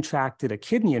 Rudy contracted a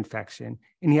kidney infection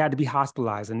and he had to be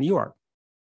hospitalized in New York.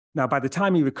 Now, by the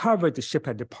time he recovered, the ship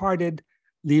had departed,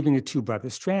 leaving the 2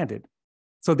 brothers stranded.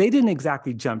 So they didn't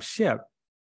exactly jump ship,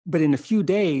 but in a few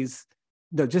days,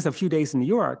 just a few days in New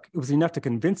York, it was enough to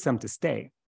convince them to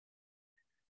stay.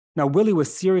 Now, Willie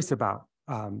was serious about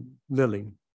Lily.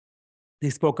 They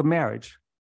spoke of marriage.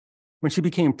 When she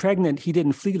became pregnant, he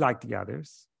didn't flee like the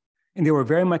others, and they were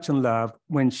very much in love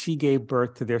when she gave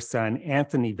birth to their son,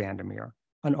 Anthony Vandermeer,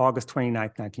 on August 29,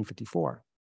 1954.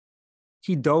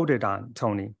 He doted on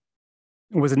Tony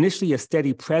and was initially a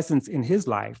steady presence in his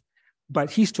life, but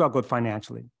he struggled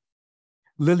financially.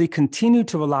 Lily continued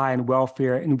to rely on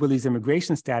welfare, and Willie's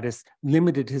immigration status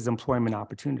limited his employment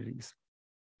opportunities.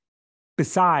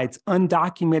 Besides,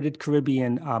 undocumented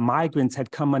Caribbean migrants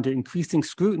had come under increasing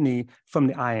scrutiny from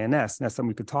the INS, and that's something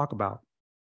we could talk about.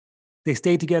 They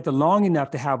stayed together long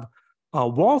enough to have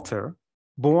Walter,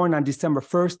 born on December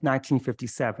 1st,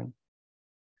 1957.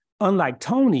 Unlike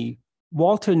Tony,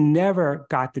 Walter never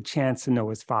got the chance to know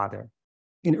his father.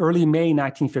 In early May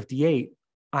 1958,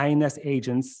 INS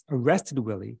agents arrested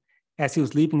Willie as he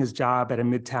was leaving his job at a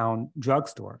Midtown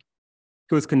drugstore.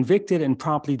 He was convicted and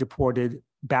promptly deported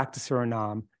back to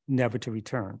Suriname, never to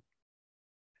return.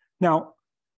 Now,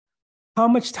 how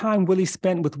much time Willie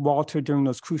spent with Walter during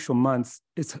those crucial months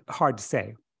is hard to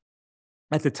say.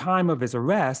 At the time of his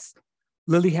arrest,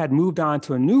 Lily had moved on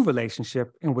to a new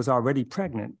relationship and was already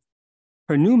pregnant.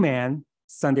 Her new man,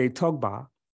 Sunday Togba,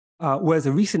 was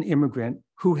a recent immigrant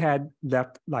who had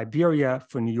left Liberia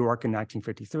for New York in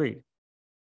 1953.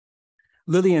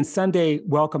 Lily and Sunday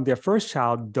welcomed their first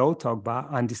child, Do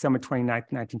Togba, on December 29,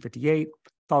 1958,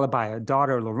 followed by a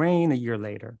daughter, Lorraine, a year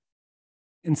later.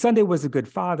 And Sunday was a good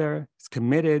father, he's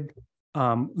committed.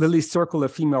 Lily's circle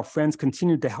of female friends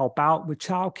continued to help out with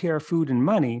childcare, food, and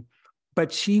money,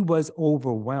 but she was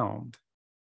overwhelmed.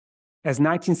 As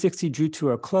 1960 drew to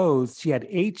a close, she had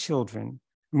 8 children,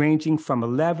 ranging from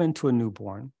 11 to a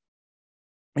newborn,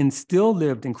 and still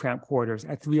lived in cramped quarters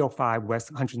at 305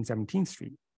 West 117th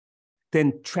Street.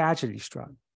 Then tragedy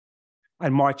struck.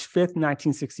 On March 5th,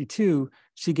 1962,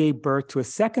 she gave birth to a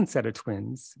second set of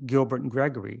twins, Gilbert and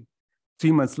Gregory.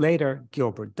 3 months later,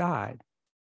 Gilbert died.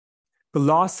 The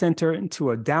loss sent her into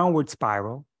a downward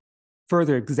spiral,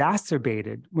 further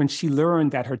exacerbated when she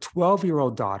learned that her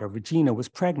 12-year-old daughter, Regina, was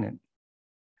pregnant.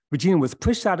 Regina was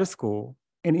pushed out of school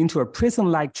and into a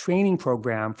prison-like training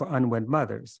program for unwed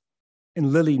mothers.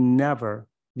 And Lily never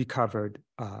recovered,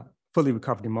 fully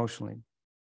recovered emotionally.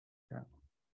 Yeah.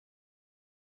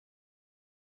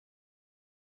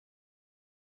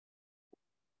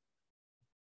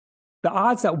 The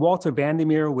odds that Walter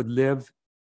Vandermeer would live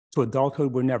to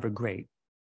adulthood were never great.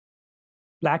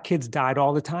 Black kids died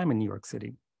all the time in New York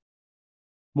City.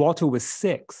 Walter was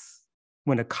 6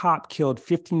 when a cop killed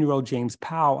 15-year-old James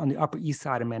Powell on the Upper East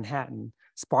Side of Manhattan,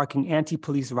 sparking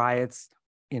anti-police riots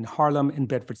in Harlem and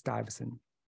Bedford-Stuyvesant.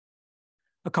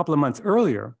 A couple of months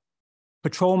earlier,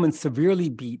 patrolmen severely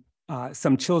beat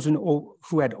some children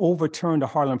who had overturned a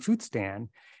Harlem fruit stand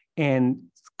and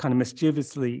kind of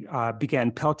mischievously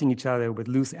began pelting each other with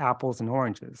loose apples and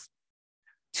oranges.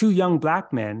 2 young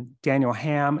Black men, Daniel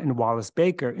Ham and Wallace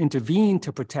Baker, intervened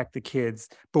to protect the kids,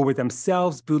 but were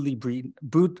themselves brutally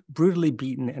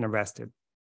beaten and arrested.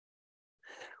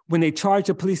 When they charged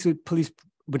the police with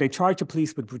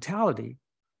brutality,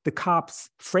 the cops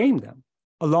framed them,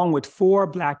 along with 4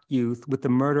 Black youth, with the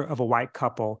murder of a white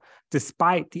couple,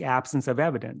 despite the absence of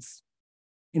evidence.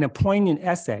 In a poignant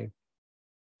essay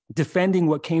defending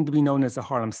what came to be known as the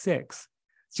Harlem Six,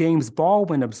 James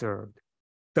Baldwin observed,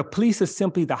 "The police are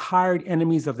simply the hired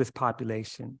enemies of this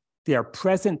population. They are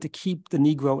present to keep the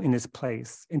Negro in his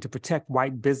place and to protect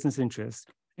white business interests,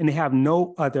 and they have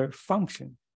no other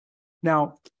function."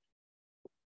 Now,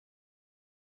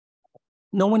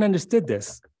 no one understood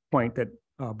this point that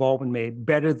Baldwin made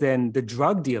better than the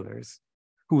drug dealers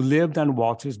who lived on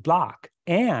Walter's block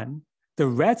and the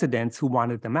residents who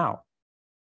wanted them out.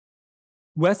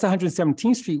 West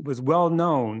 117th Street was well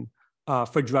known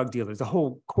for drug dealers. The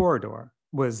whole corridor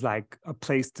was like a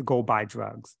place to go buy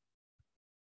drugs.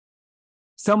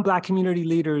 Some Black community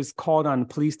leaders called on the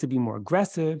police to be more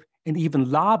aggressive and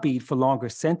even lobbied for longer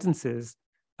sentences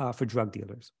for drug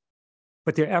dealers.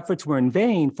 But their efforts were in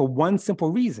vain for one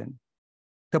simple reason: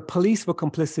 the police were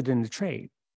complicit in the trade.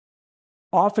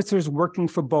 Officers working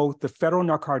for both the Federal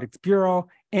Narcotics Bureau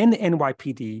and the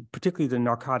NYPD, particularly the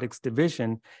Narcotics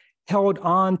Division, held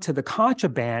on to the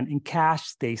contraband and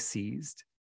cash they seized,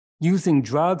 using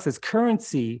drugs as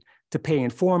currency to pay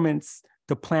informants,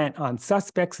 to plant on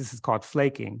suspects, this is called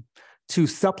flaking, to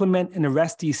supplement an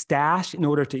arrestee's stash in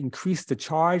order to increase the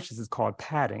charge, this is called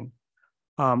padding.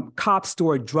 Cops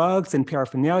stored drugs and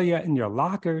paraphernalia in their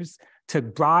lockers,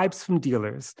 took bribes from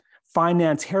dealers,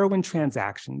 financed heroin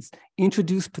transactions,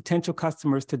 introduced potential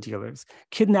customers to dealers,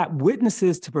 kidnapped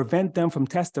witnesses to prevent them from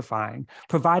testifying,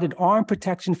 provided armed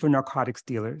protection for narcotics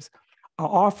dealers,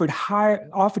 offered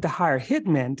to hire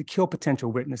hitmen to kill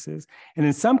potential witnesses, and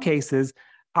in some cases,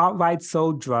 outright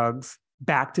sold drugs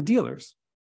back to dealers.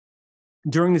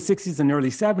 During the 60s and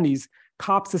early 70s,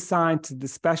 cops assigned to the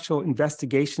Special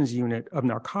Investigations Unit of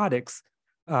Narcotics,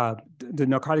 the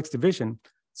Narcotics Division,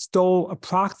 stole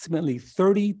approximately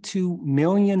 $32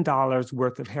 million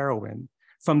worth of heroin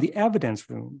from the evidence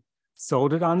room,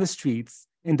 sold it on the streets,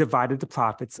 and divided the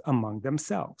profits among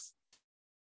themselves.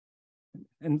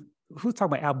 And who's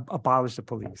talking about abolish the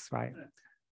police, right?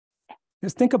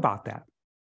 Just think about that.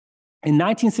 In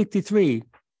 1963,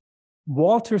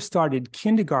 Walter started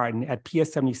kindergarten at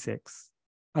PS 76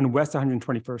 on West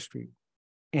 121st Street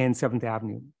and 7th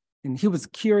Avenue. And he was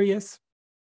curious,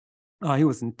 he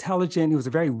was intelligent, he was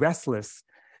a very restless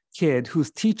kid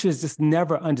whose teachers just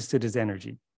never understood his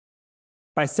energy.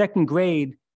 By second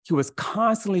grade, he was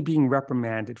constantly being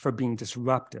reprimanded for being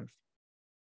disruptive,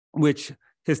 which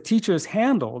his teachers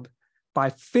handled by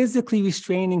physically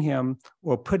restraining him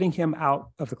or putting him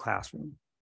out of the classroom.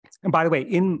 And by the way,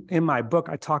 in my book,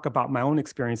 I talk about my own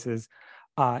experiences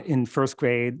in first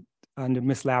grade under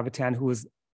Miss Lavitan, who was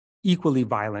equally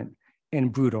violent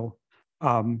and brutal,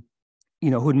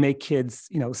 who'd make kids,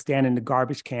 stand in the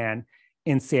garbage can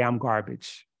and say, I'm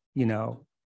garbage,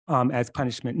 as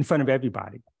punishment in front of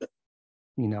everybody,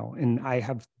 and I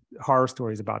have horror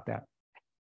stories about that.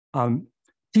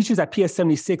 Teachers at PS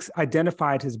 76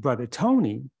 identified his brother,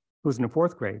 Tony, who was in the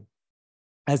fourth grade,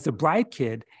 as the bright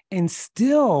kid, and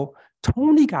still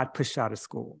Tony got pushed out of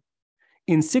school.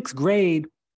 In sixth grade,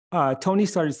 Tony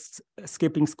started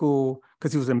skipping school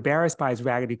because he was embarrassed by his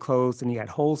raggedy clothes and he had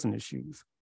holes in his shoes.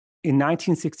 In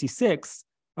 1966,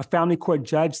 a family court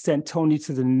judge sent Tony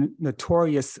to the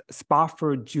notorious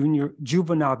Spofford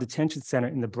Juvenile Detention Center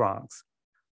in the Bronx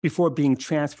before being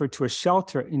transferred to a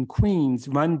shelter in Queens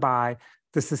run by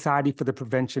the Society for the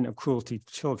Prevention of Cruelty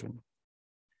to Children.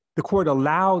 The court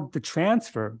allowed the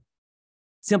transfer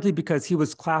simply because he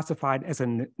was classified as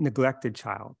a neglected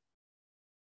child.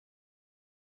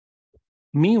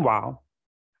 Meanwhile,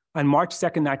 on March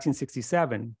 2nd,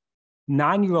 1967,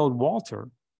 9-year-old Walter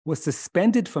was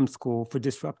suspended from school for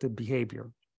disruptive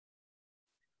behavior,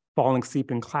 falling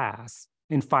asleep in class,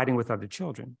 and fighting with other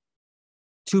children.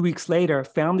 2 weeks later,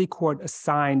 family court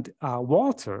assigned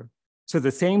Walter to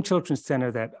the same children's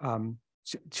center that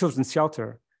children's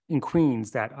shelter in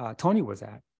Queens that Tony was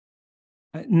at,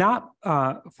 not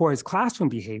for his classroom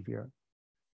behavior,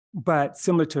 but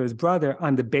similar to his brother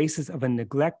on the basis of a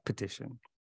neglect petition.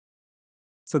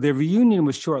 So their reunion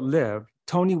was short-lived.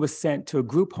 Tony was sent to a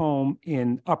group home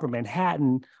in Upper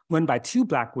Manhattan run by 2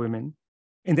 Black women,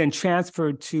 and then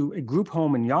transferred to a group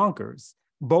home in Yonkers,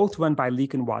 both run by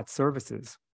Leak and Watts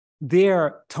Services.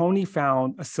 There, Tony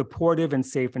found a supportive and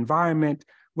safe environment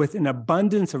with an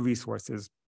abundance of resources,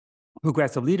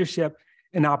 progressive leadership,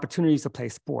 and opportunities to play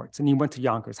sports, and he went to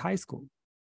Yonkers High School.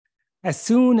 As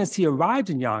soon as he arrived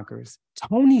in Yonkers,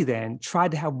 Tony then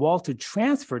tried to have Walter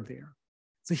transferred there.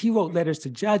 So he wrote letters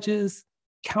to judges,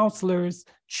 counselors,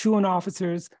 truant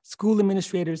officers, school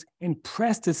administrators, and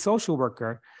pressed his social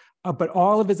worker, but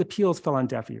all of his appeals fell on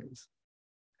deaf ears.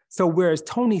 So whereas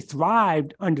Tony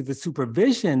thrived under the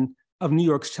supervision of New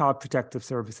York's Child Protective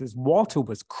Services, Walter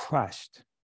was crushed.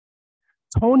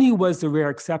 Tony was the rare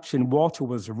exception, Walter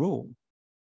was the rule.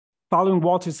 Following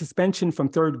Walter's suspension from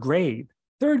third grade,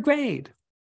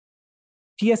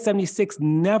 PS 76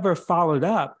 never followed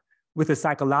up with a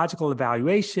psychological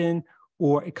evaluation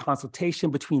or a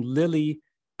consultation between Lily,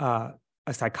 a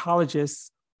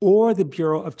psychologist, or the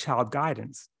Bureau of Child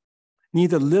Guidance.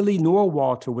 Neither Lily nor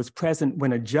Walter was present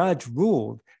when a judge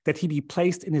ruled that he be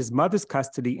placed in his mother's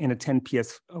custody and attend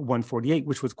PS 148,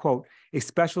 which was, quote, a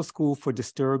special school for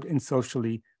disturbed and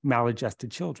socially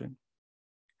maladjusted children.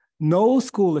 No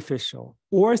school official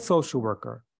or social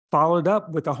worker followed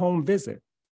up with a home visit.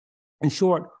 In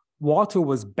short, Walter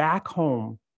was back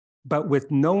home, but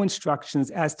with no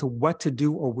instructions as to what to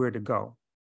do or where to go.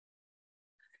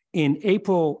 In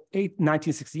April 8,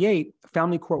 1968,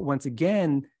 family court once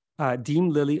again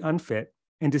deemed Lily unfit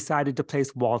and decided to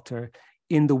place Walter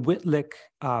in the Wiltwyck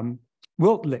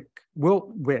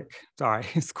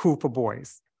School for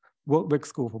Boys,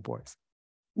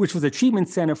 which was a treatment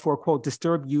center for, quote,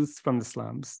 disturbed youth from the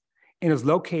slums, and was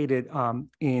located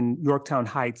in Yorktown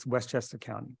Heights, Westchester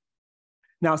County.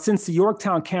 Now, since the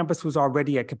Yorktown campus was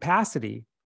already at capacity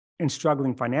and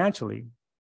struggling financially,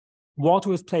 Walter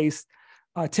was placed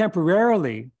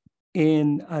temporarily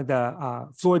in the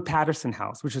Floyd Patterson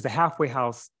House, which is a halfway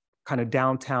house kind of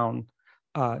downtown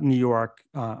New York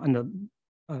on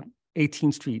the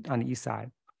 18th Street on the east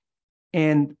side.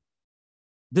 And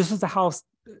this was a house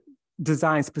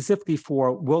designed specifically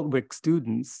for Wiltwyck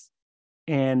students.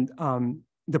 And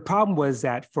the problem was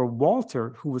that for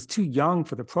Walter, who was too young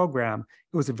for the program,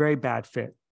 it was a very bad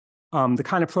fit. The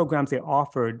kind of programs they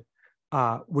offered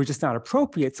were just not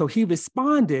appropriate. So he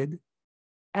responded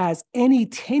as any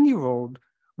 10-year-old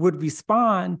would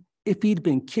respond if he'd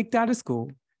been kicked out of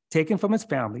school, taken from his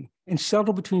family, and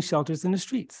shuttled between shelters in the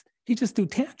streets. He just threw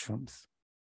tantrums.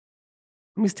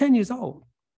 He's 10 years old.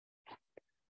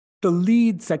 The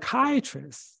lead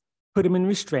psychiatrist put him in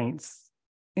restraints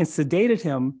and sedated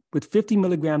him with 50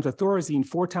 milligrams of Thorazine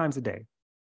 4 times a day.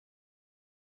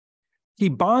 He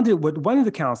bonded with one of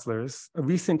the counselors, a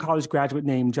recent college graduate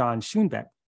named John Schoenbeck,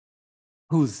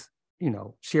 whose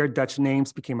shared Dutch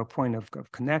names became a point of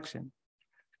connection.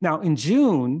 Now, in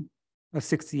June of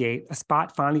 '68, a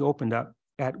spot finally opened up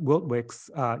at Wiltwick's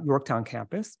Yorktown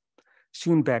campus.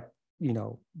 Schoenbeck,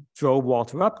 drove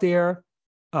Walter up there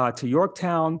to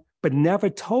Yorktown, but never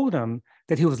told him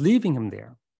that he was leaving him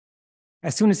there.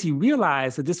 As soon as he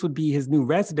realized that this would be his new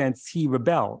residence, he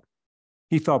rebelled.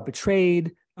 He felt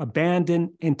betrayed,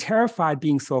 abandoned, and terrified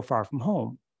being so far from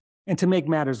home. And to make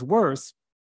matters worse,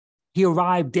 he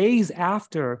arrived days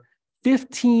after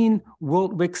 15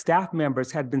 Wiltwick staff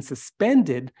members had been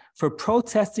suspended for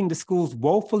protesting the school's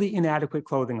woefully inadequate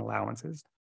clothing allowances,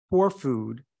 poor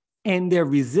food, and their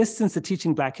resistance to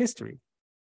teaching Black history,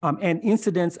 and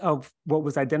incidents of what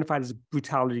was identified as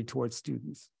brutality towards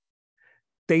students.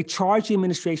 They charged the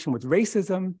administration with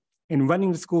racism and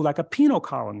running the school like a penal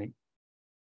colony.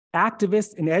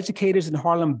 Activists and educators in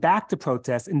Harlem backed the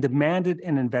protests and demanded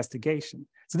an investigation.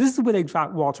 So this is where they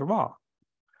dropped Walter off.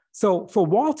 So for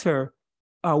Walter,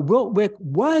 Wiltwick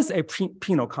was a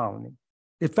penal colony.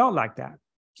 It felt like that.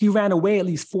 He ran away at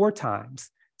least 4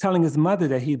 times, telling his mother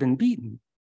that he'd been beaten.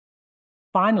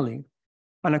 Finally,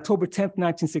 on October 10th,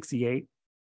 1968,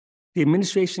 the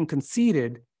administration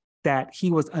conceded that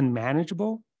he was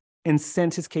unmanageable and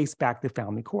sent his case back to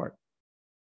family court.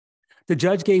 The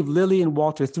judge gave Lily and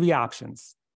Walter 3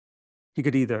 options. He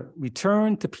could either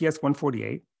return to PS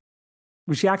 148,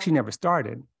 which he actually never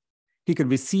started. He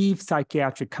could receive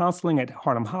psychiatric counseling at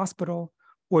Harlem Hospital,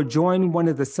 or join one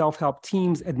of the self-help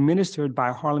teams administered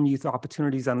by Harlem Youth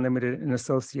Opportunities Unlimited and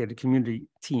associated community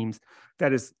teams.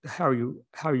 That is how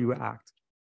you act.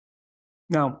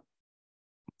 Now,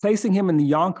 placing him in the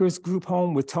Yonkers group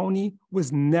home with Tony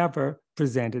was never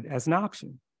presented as an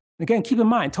option. Again, keep in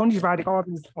mind, Tony's writing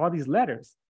all these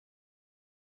letters,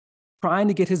 trying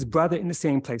to get his brother in the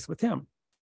same place with him.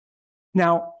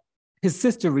 Now, his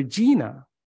sister Regina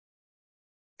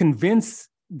convinced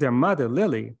their mother,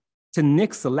 Lily, to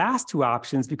nix the last 2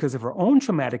 options because of her own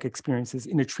traumatic experiences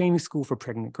in a training school for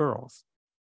pregnant girls.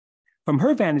 From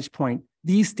her vantage point,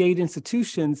 these state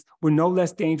institutions were no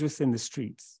less dangerous than the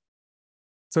streets.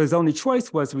 So his only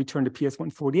choice was to return to PS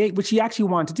 148, which he actually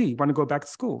wanted to do. He wanted to go back to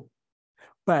school.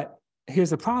 But here's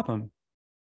the problem.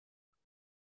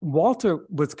 Walter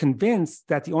was convinced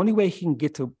that the only way he can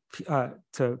get to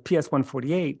PS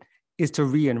 148 is to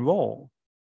re-enroll.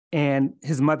 And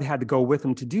his mother had to go with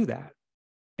him to do that.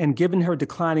 And given her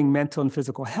declining mental and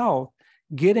physical health,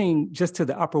 getting just to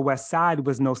the Upper West Side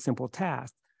was no simple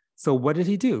task. So what did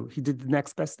he do? He did the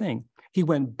next best thing. He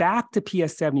went back to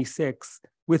PS 76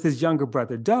 with his younger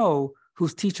brother, Doe,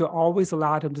 whose teacher always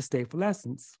allowed him to stay for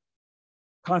lessons.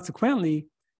 Consequently,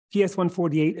 PS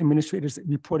 148 administrators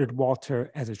reported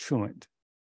Walter as a truant.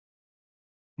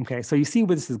 Okay, so you see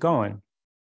where this is going.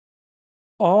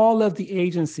 All of the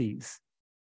agencies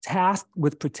tasked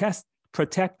with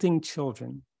protecting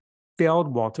children failed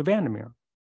Walter Vandermeer.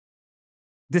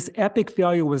 This epic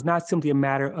failure was not simply a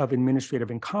matter of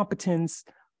administrative incompetence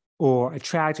or a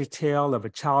tragic tale of a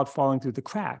child falling through the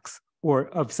cracks or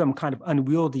of some kind of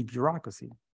unwieldy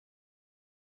bureaucracy.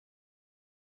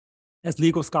 As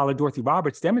legal scholar Dorothy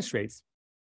Roberts demonstrates,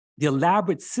 the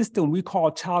elaborate system we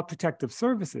call Child Protective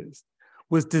Services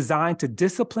was designed to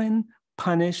discipline,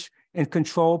 punish, and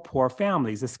control poor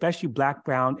families, especially Black,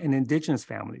 Brown, and Indigenous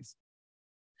families.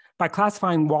 By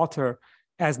classifying Walter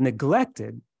as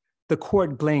neglected, the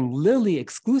court blamed Lily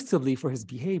exclusively for his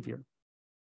behavior.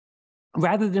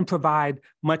 Rather than provide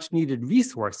much-needed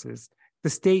resources, the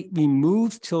state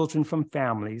removes children from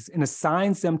families and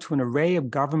assigns them to an array of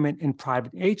government and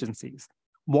private agencies.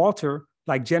 Walter,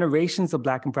 like generations of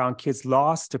Black and Brown kids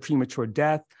lost to premature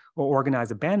death or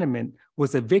organized abandonment,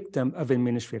 was a victim of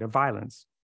administrative violence.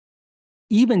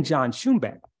 Even John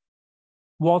Schoenbeck,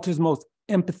 Walter's most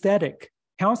empathetic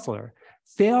counselor,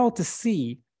 failed to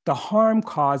see the harm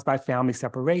caused by family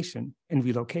separation and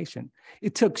relocation.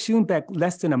 It took Schoenbeck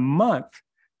less than a month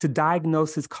to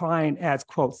diagnose his client as,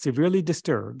 quote, severely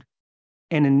disturbed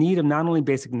and in need of not only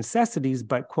basic necessities,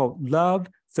 but, quote, love,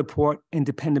 support, and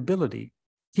dependability.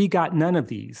 He got none of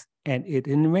these, and it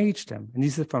enraged him. And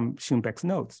these are from Schoenbeck's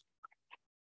notes.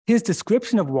 His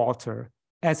description of Walter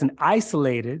as an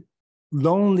isolated,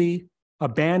 lonely,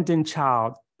 abandoned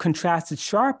child contrasted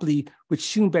sharply with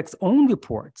Schoenbeck's own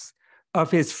reports of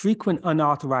his frequent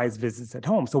unauthorized visits at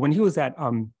home. So when he was at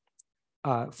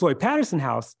Floyd Patterson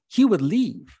House, he would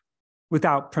leave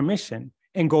without permission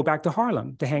and go back to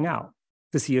Harlem to hang out.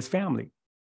 to see his family.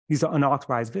 These are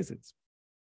unauthorized visits.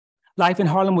 Life in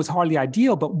Harlem was hardly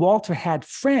ideal, but Walter had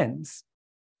friends,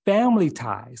 family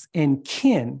ties, and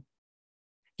kin.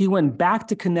 He went back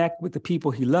to connect with the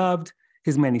people he loved,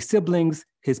 his many siblings,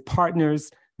 his partners,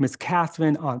 Miss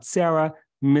Catherine, Aunt Sarah,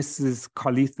 Mrs.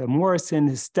 Carletha Morrison,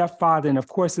 his stepfather, and of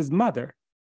course his mother,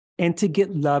 and to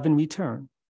get love in return.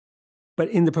 But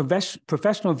in the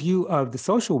professional view of the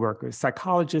social workers,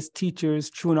 psychologists, teachers,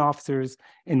 truant officers,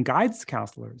 and guidance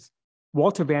counselors,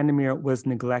 Walter Vandermeer was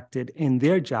neglected, and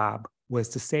their job was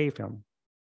to save him.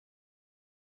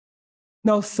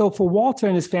 No, so for Walter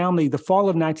and his family, the fall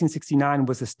of 1969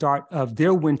 was the start of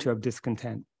their winter of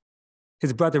discontent.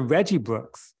 His brother, Reggie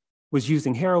Brooks, was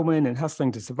using heroin and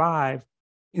hustling to survive.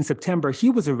 In September, he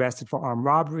was arrested for armed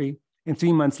robbery, and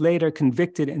 3 months later,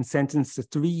 convicted and sentenced to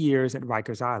 3 years at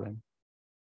Rikers Island.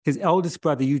 His eldest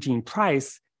brother, Eugene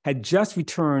Price, had just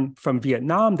returned from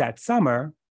Vietnam that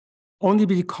summer, only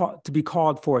to be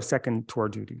called for a second tour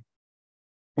duty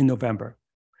in November.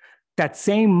 That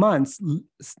same month,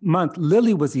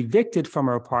 Lily was evicted from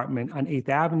her apartment on 8th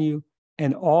Avenue,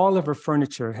 and all of her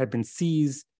furniture had been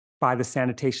seized by the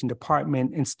sanitation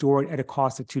department and stored at a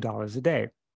cost of $2 a day.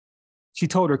 She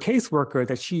told her caseworker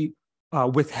that she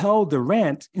withheld the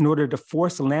rent in order to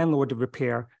force the landlord to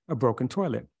repair a broken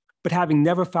toilet. But having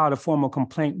never filed a formal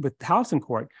complaint with the housing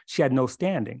court, she had no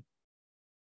standing.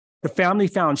 The family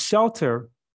found shelter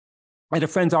at a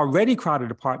friend's already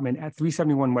crowded apartment at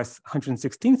 371 West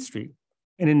 116th Street.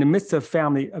 And in the midst of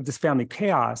this family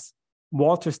chaos,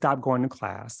 Walter stopped going to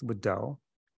class with Doe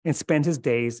and spent his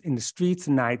days in the streets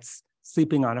and nights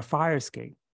sleeping on a fire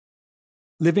escape.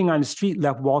 Living on the street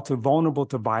left Walter vulnerable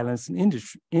to violence and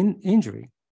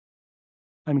injury.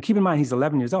 I mean, keep in mind, he's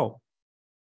 11 years old.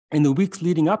 In the weeks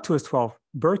leading up to his 12th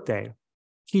birthday,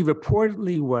 he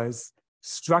reportedly was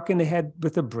struck in the head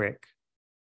with a brick,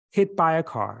 hit by a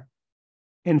car,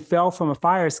 and fell from a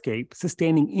fire escape,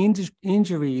 sustaining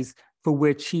injuries for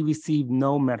which he received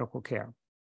no medical care.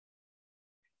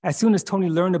 As soon as Tony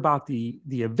learned about the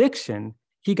eviction,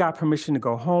 he got permission to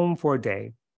go home for a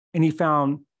day, and he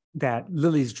found that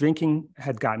Lily's drinking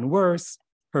had gotten worse,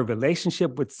 her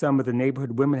relationship with some of the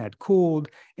neighborhood women had cooled,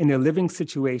 and their living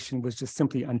situation was just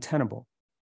simply untenable.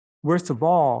 Worst of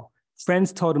all,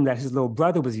 friends told him that his little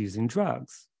brother was using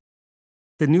drugs.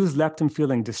 The news left him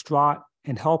feeling distraught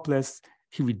and helpless.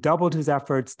 He redoubled his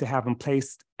efforts to have him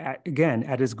placed again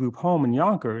at his group home in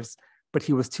Yonkers, but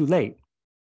he was too late.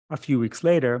 A few weeks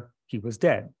later, he was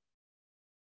dead.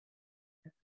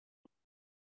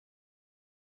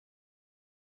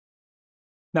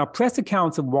 Now, press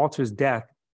accounts of Walter's death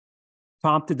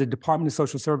prompted the Department of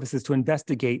Social Services to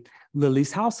investigate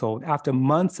Lily's household after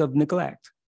months of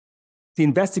neglect. The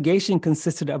investigation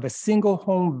consisted of a single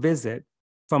home visit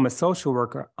from a social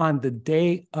worker on the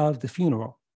day of the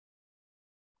funeral.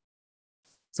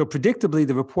 So predictably,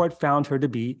 the report found her to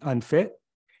be unfit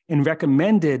and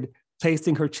recommended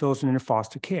placing her children in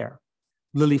foster care.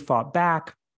 Lily fought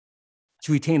back.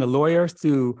 She retained a lawyer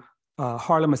through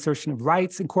Harlem Assertion of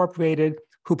Rights Incorporated,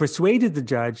 who persuaded the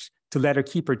judge to let her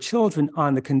keep her children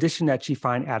on the condition that she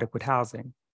find adequate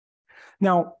housing.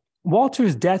 Now,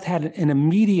 Walter's death had an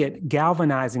immediate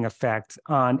galvanizing effect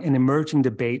on an emerging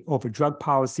debate over drug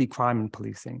policy, crime, and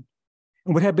policing.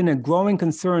 And what had been a growing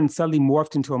concern suddenly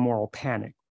morphed into a moral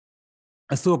panic.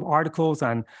 A slew of articles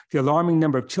on the alarming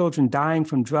number of children dying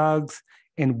from drugs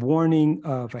and warning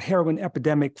of a heroin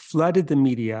epidemic flooded the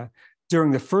media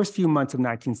during the first few months of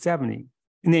 1970.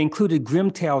 And they included grim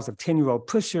tales of 10-year-old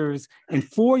pushers and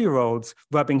 4-year-olds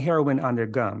rubbing heroin on their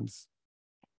gums.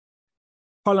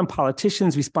 Harlem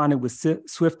politicians responded with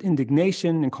swift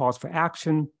indignation and calls for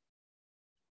action.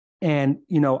 And,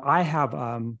 I have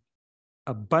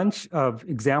a bunch of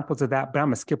examples of that, but I'm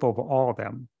gonna skip over all of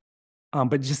them.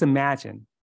 But just imagine,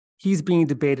 he's being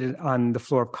debated on the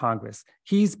floor of Congress.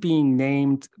 He's being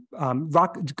named,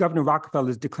 Governor Rockefeller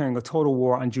is declaring a total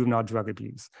war on juvenile drug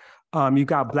abuse. You've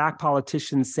got Black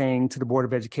politicians saying to the Board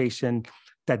of Education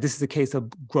that this is a case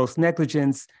of gross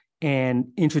negligence and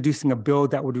introducing a bill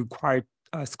that would require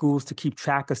schools to keep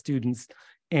track of students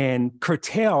and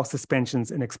curtail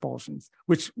suspensions and expulsions,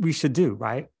 which we should do,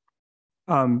 right?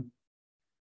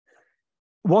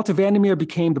 Walter Vandermeer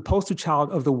became the poster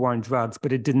child of the war on drugs,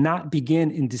 but it did not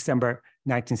begin in December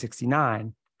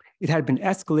 1969. It had been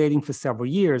escalating for several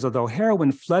years, although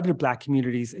heroin flooded Black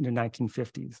communities in the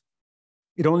 1950s.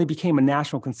 It only became a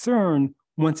national concern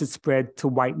once it spread to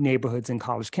white neighborhoods and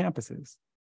college campuses.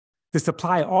 The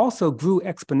supply also grew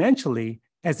exponentially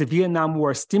as the Vietnam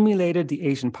War stimulated the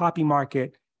Asian poppy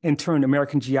market and turned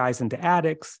American GIs into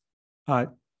addicts.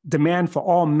 Demand for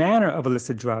all manner of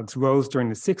illicit drugs rose during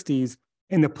the 60s,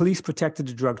 and the police protected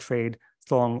the drug trade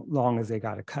so long as they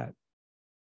got a cut.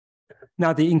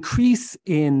 Now, the increase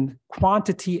in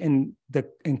quantity and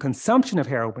consumption of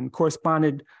heroin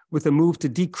corresponded with a move to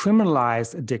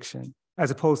decriminalize addiction as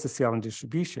opposed to sale and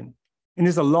distribution. And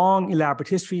there's a long, elaborate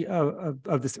history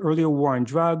of this earlier war on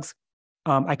drugs.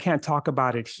 I can't talk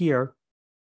about it here,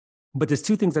 but there's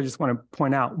two things I just want to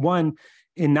point out. One,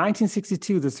 in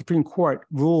 1962, the Supreme Court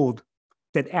ruled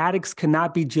that addicts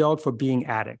cannot be jailed for being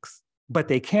addicts, but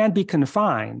they can be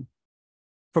confined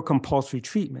for compulsory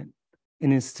treatment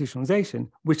and institutionalization,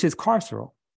 which is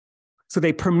carceral. So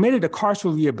they permitted a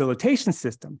carceral rehabilitation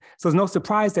system. So it's no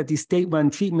surprise that these state-run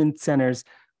treatment centers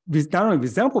not only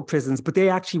resemble prisons, but they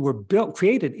actually were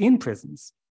created in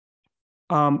prisons.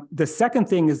 The second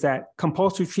thing is that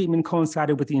compulsory treatment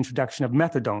coincided with the introduction of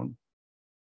methadone,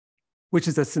 which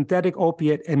is a synthetic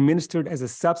opiate administered as a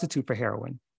substitute for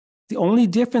heroin. The only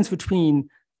difference between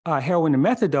heroin and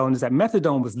methadone is that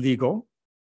methadone was legal,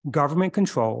 government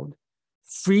controlled,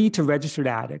 free to registered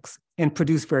addicts, and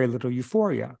produced very little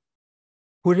euphoria.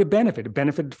 Who did it benefit? It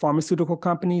benefited pharmaceutical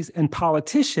companies and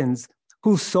politicians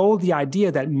who sold the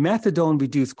idea that methadone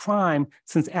reduced crime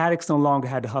since addicts no longer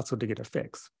had to hustle to get a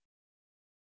fix.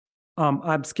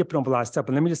 I'm skipping over a lot of stuff,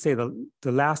 but let me just say the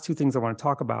last two things I want to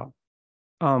talk about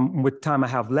with time I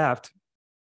have left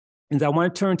is I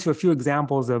want to turn to a few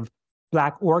examples of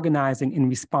Black organizing in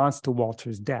response to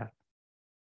Walter's death.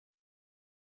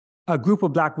 A group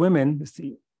of Black women, let's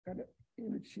see, got an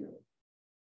image here.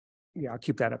 Yeah, I'll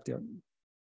keep that up there.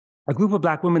 A group of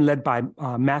Black women led by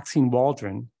Maxine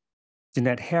Waldron,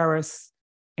 Jeanette Harris,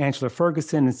 Angela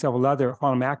Ferguson, and several other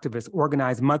Harlem activists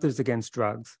organized Mothers Against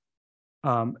Drugs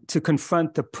to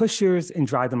confront the pushers and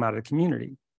drive them out of the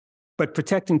community. But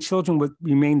protecting children would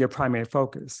remain their primary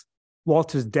focus.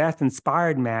 Walter's death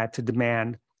inspired MAD to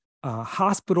demand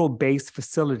hospital-based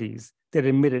facilities that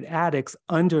admitted addicts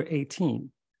under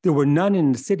 18. There were none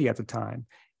in the city at the time,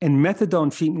 and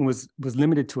methadone treatment was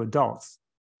limited to adults.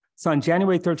 So on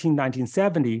January 13,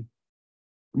 1970,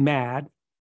 MAD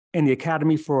and the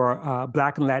Academy for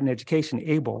Black and Latin Education,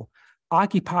 ABLE,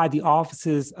 occupied the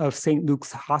offices of St.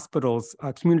 Luke's Hospital's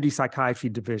Community Psychiatry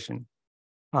Division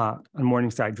on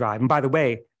Morningside Drive. And by the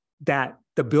way,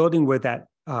 the building where the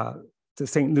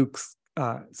St. Luke's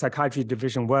Psychiatry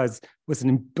Division was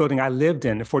a building I lived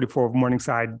in, 44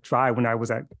 Morningside Drive, when I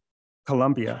was at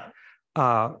Columbia,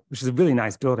 which is a really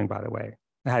nice building, by the way.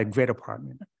 I had a great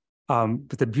apartment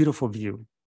with a beautiful view.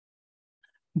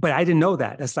 But I didn't know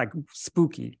that. That's like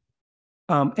spooky.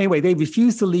 Anyway, they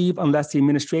refused to leave unless the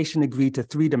administration agreed to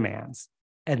 3 demands: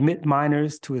 admit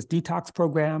minors to its detox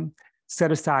program,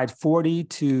 set aside 40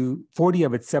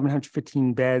 of its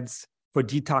 715 beds for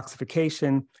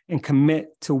detoxification, and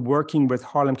commit to working with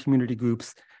Harlem community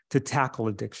groups to tackle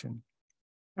addiction.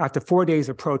 After 4 days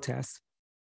of protests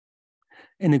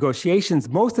and negotiations,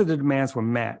 most of the demands were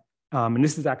met. And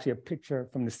this is actually a picture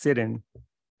from the sit-in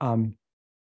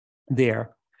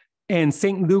there. And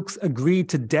St. Luke's agreed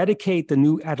to dedicate the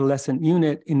new adolescent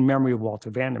unit in memory of Walter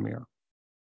Vandermeer.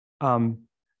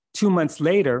 2 months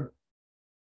later,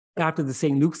 after the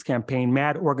St. Luke's campaign,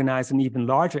 MAD organized an even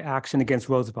larger action against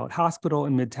Roosevelt Hospital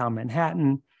in Midtown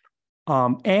Manhattan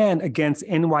and against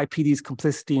NYPD's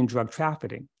complicity in drug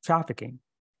trafficking.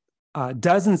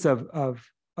 Dozens of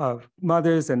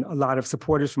mothers and a lot of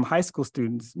supporters from high school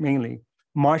students, mainly,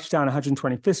 marched down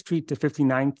 125th Street to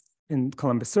 59th in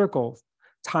Columbus Circle,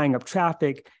 tying up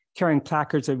traffic, carrying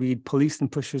placards that read, "Police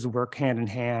and pushers work hand in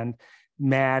hand,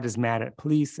 MAD is mad at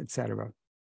police," et cetera.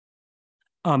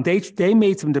 They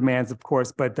made some demands, of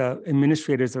course, but the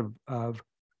administrators of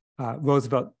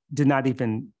Roosevelt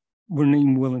weren't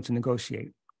even willing to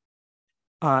negotiate.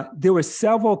 There were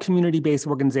several community-based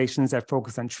organizations that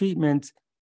focused on treatment.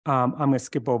 I'm going to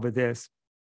skip over this.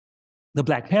 The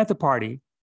Black Panther Party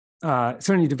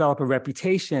certainly developed a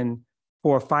reputation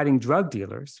for fighting drug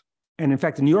dealers. And in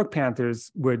fact, the New York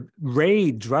Panthers would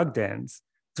raid drug dens,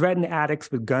 threaten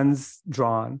addicts with guns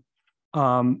drawn,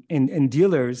 and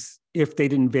dealers if they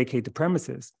didn't vacate the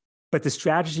premises. But the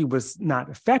strategy was not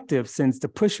effective since the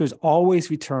pushers always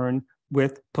returned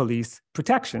with police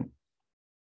protection.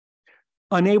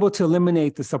 Unable to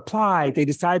eliminate the supply, they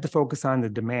decided to focus on the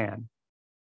demand.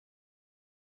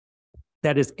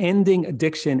 That is, ending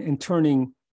addiction and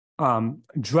turning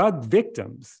drug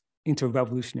victims into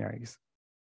revolutionaries.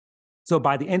 So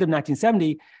by the end of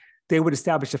 1970, they would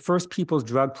establish the first people's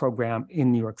drug program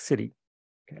in New York City.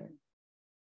 Okay.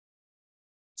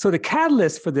 So the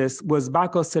catalyst for this was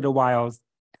Bako Sidiwale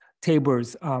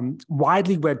Tabor's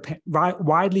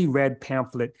widely read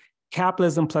pamphlet,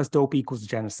 "Capitalism Plus Dope Equals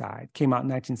Genocide," came out in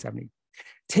 1970.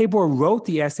 Tabor wrote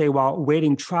the essay while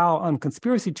awaiting trial on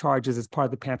conspiracy charges as part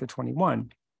of the Panther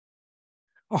 21.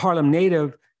 A Harlem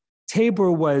native,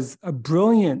 Tabor was a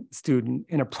brilliant student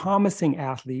and a promising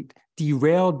athlete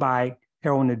derailed by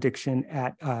heroin addiction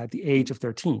at the age of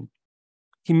 13.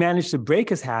 He managed to break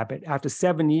his habit after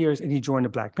 7 years and he joined the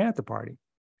Black Panther Party.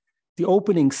 The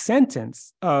opening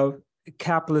sentence of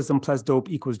Capitalism plus Dope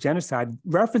equals Genocide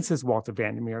references Walter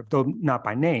Vandermeer, though not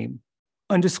by name,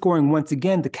 underscoring once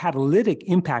again the catalytic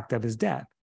impact of his death.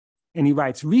 And he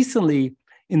writes, recently,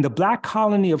 in the Black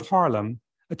colony of Harlem,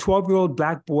 a 12-year-old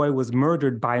Black boy was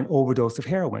murdered by an overdose of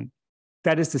heroin.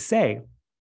 That is to say,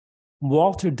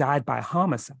 Walter died by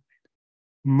homicide,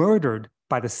 murdered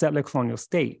by the settler colonial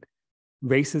state,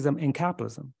 racism and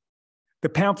capitalism. The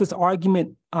pamphlet's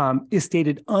argument is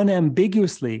stated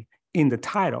unambiguously in the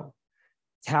title.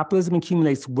 Capitalism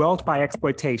accumulates wealth by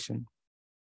exploitation,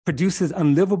 produces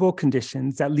unlivable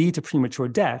conditions that lead to premature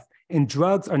death, and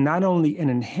drugs are not only an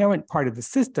inherent part of the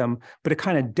system, but a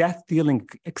kind of death-dealing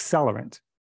accelerant.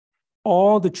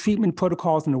 All the treatment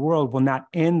protocols in the world will not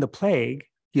end the plague,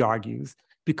 he argues,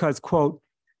 because, quote,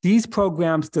 these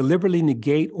programs deliberately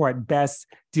negate or at best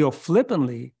deal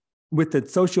flippantly with the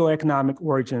socioeconomic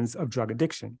origins of drug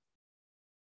addiction.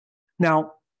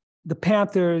 Now, the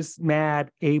Panthers, MAD,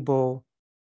 ABLE,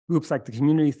 groups like the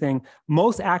Community Thing,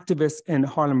 most activists and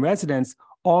Harlem residents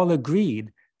all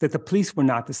agreed that the police were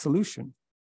not the solution.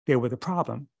 They were the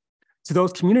problem. To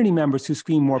those community members who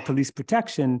screamed more police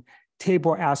protection,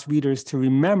 Tabor asked readers to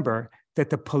remember that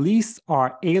the police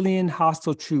are alien,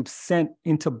 hostile troops sent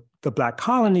into the Black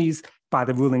colonies by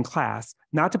the ruling class,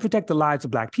 not to protect the lives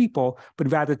of Black people,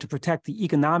 but rather to protect the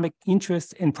economic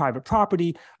interests and private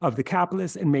property of the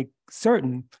capitalists and make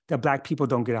certain that Black people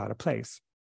don't get out of place.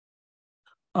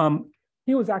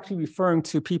 He was actually referring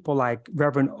to people like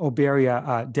Reverend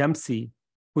Oberia Dempsey,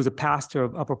 who was a pastor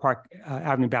of Upper Park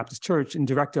Avenue Baptist Church and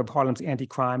director of Harlem's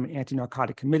Anti-Crime and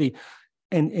Anti-Narcotic Committee.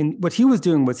 And what he was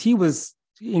doing was he was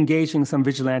engaging some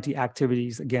vigilante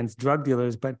activities against drug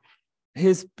dealers, but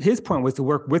his point was to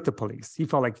work with the police. He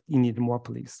felt like he needed more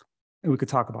police, and we could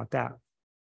talk about that.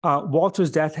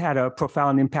 Walter's death had a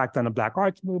profound impact on the Black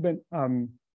arts movement.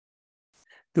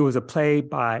 There was a play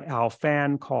by Al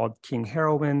Fan called King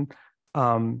Heroin.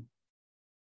 I'm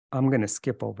going to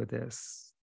skip over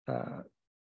this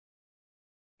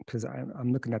because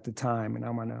I'm looking at the time and I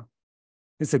want to.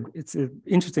 It's an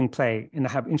interesting play, and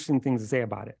I have interesting things to say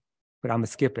about it, but I'm going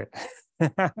to skip it.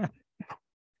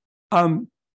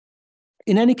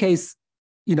 In any case,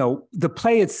 the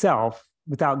play itself,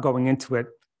 without going into it,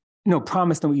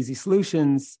 promised no easy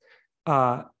solutions,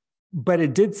 but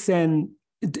it did send.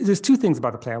 There's two things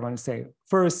about the play I want to say.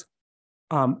 First,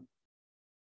 it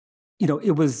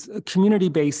was a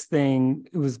community-based thing.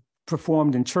 It was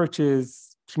performed in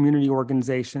churches, community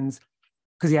organizations,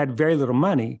 because he had very little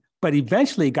money, but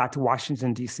eventually got to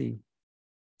Washington, D.C.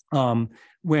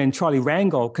 When Charlie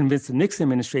Rangel convinced the Nixon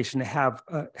administration to have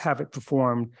it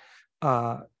performed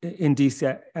in D.C.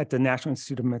 at the National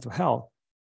Institute of Mental Health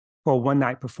for a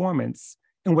one-night performance.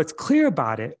 And what's clear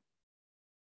about it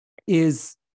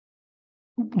is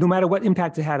no matter what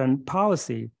impact it had on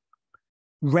policy,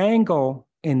 Rangel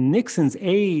and Nixon's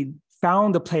aide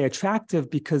found the play attractive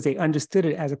because they understood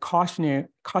it as a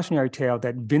cautionary tale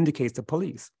that vindicates the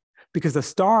police. Because the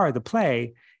star of the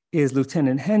play is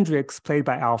Lieutenant Hendricks, played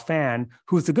by Al Fan,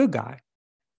 who's the good guy.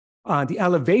 The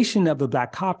elevation of the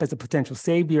Black cop as a potential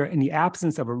savior and the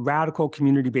absence of a radical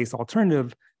community-based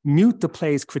alternative mute the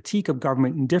play's critique of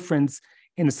government indifference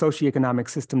in a socioeconomic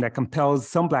system that compels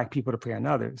some Black people to prey on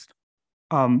others.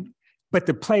 But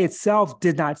the play itself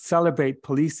did not celebrate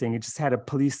policing. It just had a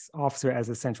police officer as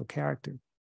a central character.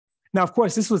 Now, of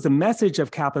course, this was the message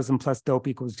of capitalism plus dope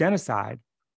equals genocide,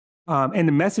 and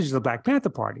the message of the Black Panther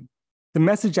Party, the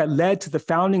message that led to the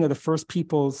founding of the first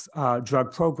people's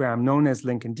drug program known as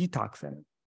Lincoln Detox Center.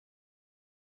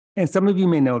 And some of you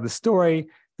may know the story.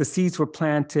 The seeds were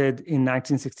planted in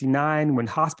 1969 when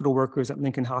hospital workers at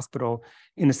Lincoln Hospital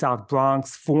in the South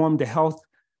Bronx formed the Health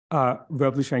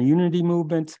Revolutionary Unity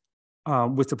Movement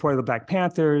with support of the Black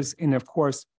Panthers. And of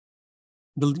course,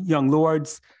 the Young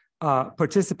Lords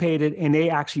participated, and they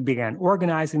actually began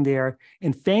organizing there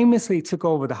and famously took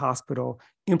over the hospital,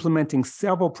 implementing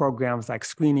several programs like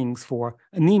screenings for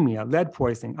anemia, lead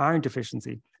poisoning, iron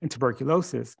deficiency, and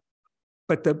tuberculosis.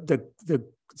 But the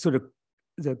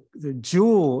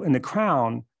jewel in the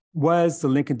crown was the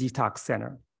Lincoln Detox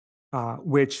Center,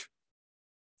 which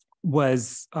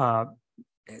was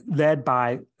led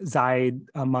by Zaid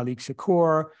Malik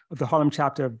Shakur of the Harlem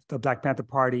chapter of the Black Panther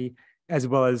Party, as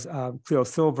well as Cleo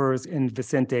Silvers and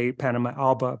Vicente Panama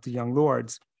Alba of the Young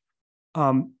Lords.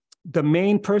 the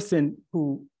main person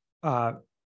who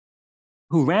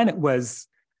ran it was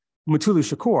Mutulu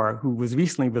Shakur, who was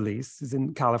recently released, is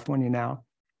in California now.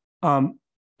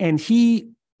 And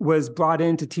he was brought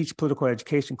in to teach political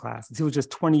education classes. He was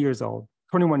just 21 years old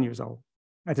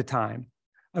at the time,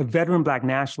 a veteran Black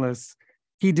nationalist.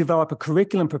 He developed a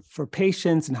curriculum for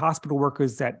patients and hospital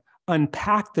workers that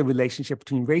unpacked the relationship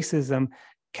between racism,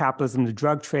 capitalism, the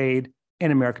drug trade,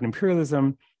 and American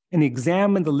imperialism, and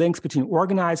examined the links between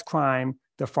organized crime,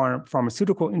 the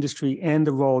pharmaceutical industry, and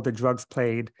the role that drugs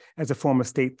played as a form of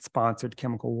state-sponsored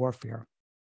chemical warfare.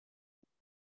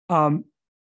 2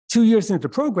 years into the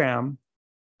program,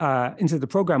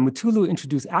 Mutulu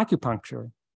introduced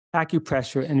acupuncture,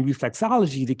 acupressure, and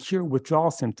reflexology to cure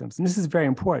withdrawal symptoms. And this is very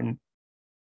important.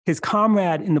 His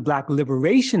comrade in the Black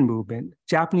liberation movement,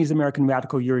 Japanese-American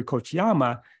radical Yuri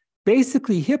Kochiyama,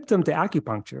 basically hipped him to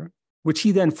acupuncture, which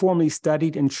he then formally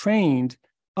studied and trained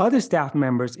other staff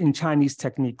members in Chinese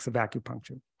techniques of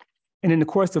acupuncture. And in the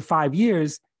course of 5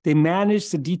 years, they managed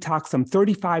to detox some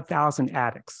 35,000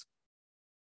 addicts.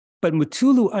 But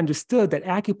Mutulu understood that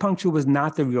acupuncture was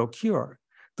not the real cure.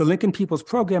 The Lincoln People's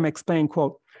Program explained,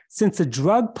 quote, since the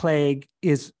drug plague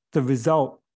is the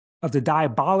result of the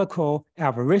diabolical,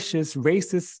 avaricious,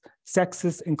 racist,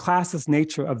 sexist, and classist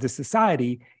nature of the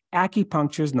society,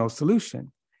 acupuncture is no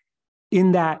solution.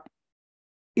 In that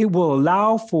it will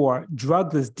allow for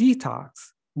drugless detox,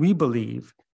 we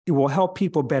believe it will help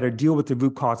people better deal with the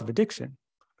root cause of addiction,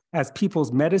 as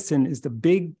people's medicine is the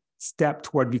big step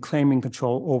toward reclaiming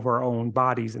control over our own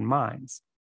bodies and minds.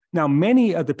 Now,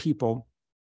 many of the people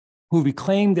who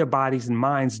reclaimed their bodies and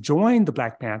minds joined the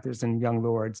Black Panthers and Young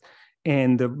Lords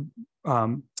and the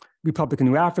Republic of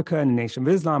New Africa and the Nation of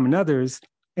Islam and others,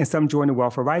 and some joined the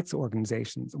welfare rights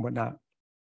organizations and whatnot.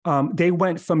 They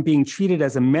went from being treated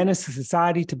as a menace to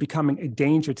society to becoming a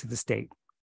danger to the state.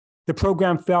 The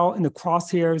program fell in the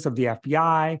crosshairs of the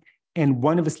FBI, and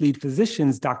one of its lead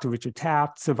physicians, Dr. Richard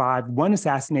Taft, survived one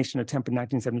assassination attempt in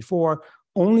 1974,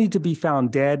 only to be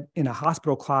found dead in a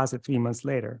hospital closet 3 months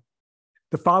later.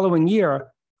 The following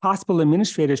year, hospital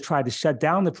administrators tried to shut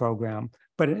down the program,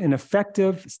 but an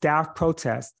effective staff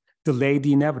protest delayed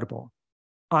the inevitable.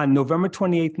 On November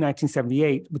 28,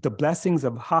 1978, with the blessings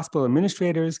of hospital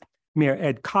administrators, Mayor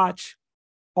Ed Koch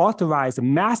authorized a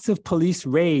massive police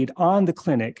raid on the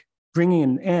clinic, bringing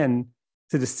an end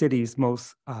to the city's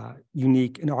most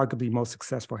unique and arguably most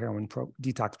successful heroin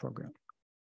detox program.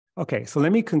 Okay, so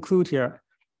let me conclude here.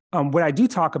 What I do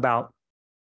talk about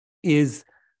is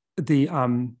the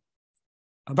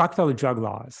Rockefeller drug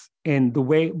laws and the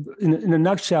way, in a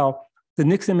nutshell, the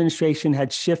Nixon administration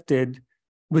had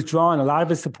withdrawn a lot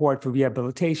of its support for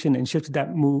rehabilitation and shifted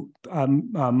that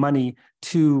money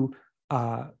to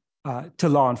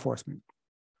law enforcement.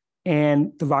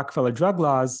 And the Rockefeller drug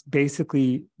laws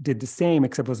basically did the same,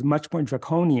 except it was much more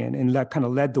draconian and kind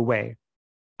of led the way.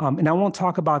 And I won't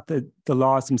talk about the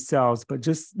laws themselves, but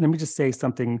let me just say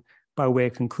something by way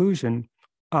of conclusion.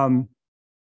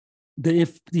 The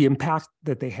impact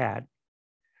that they had.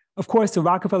 Of course, the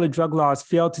Rockefeller drug laws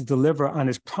failed to deliver on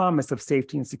its promise of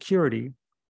safety and security.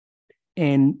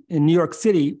 And in New York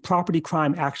City, property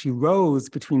crime actually rose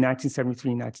between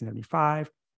 1973 and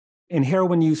 1975, and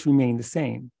heroin use remained the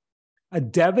same. A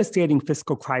devastating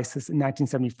fiscal crisis in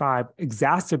 1975,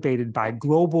 exacerbated by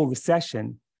global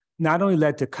recession, not only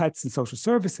led to cuts in social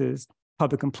services,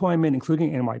 public employment,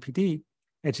 including NYPD,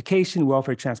 education,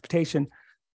 welfare, transportation,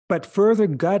 but further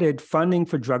gutted funding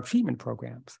for drug treatment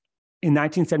programs. In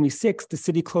 1976, the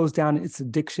city closed down its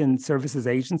addiction services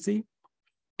agency,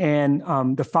 and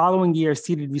the following year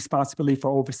ceded responsibility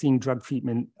for overseeing drug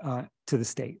treatment to the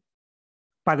state.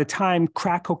 By the time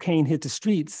crack cocaine hit the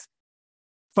streets,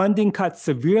 funding cuts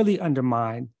severely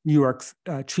undermined New York's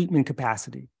treatment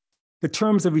capacity. The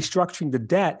terms of restructuring the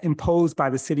debt imposed by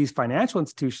the city's financial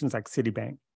institutions like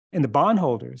Citibank and the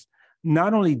bondholders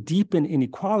not only deepened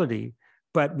inequality,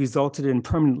 but resulted in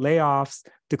permanent layoffs,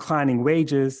 declining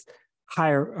wages,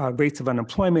 higher rates of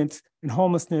unemployment and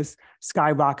homelessness,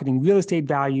 skyrocketing real estate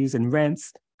values and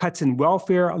rents, cuts in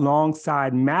welfare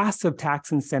alongside massive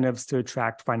tax incentives to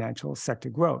attract financial sector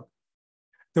growth.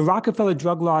 The Rockefeller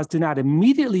drug laws did not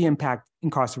immediately impact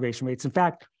incarceration rates. In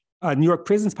fact, New York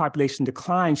prisons population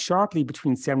declined sharply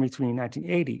between 1973 and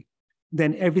 1980.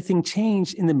 Then everything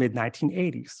changed in the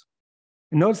mid-1980s.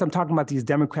 And notice I'm talking about these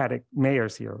Democratic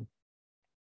mayors here.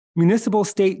 Municipal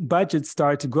state budgets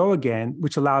started to grow again,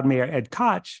 which allowed Mayor Ed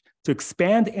Koch to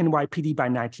expand the NYPD by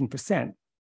 19%.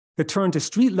 The turn to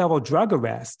street-level drug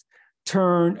arrest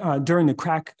during the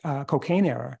crack cocaine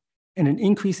era and an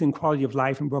increase in quality of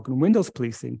life and broken windows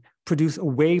policing produced a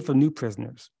wave of new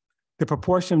prisoners. The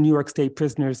proportion of New York State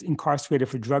prisoners incarcerated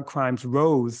for drug crimes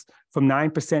rose from 9%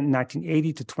 in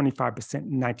 1980 to 25%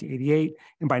 in 1988.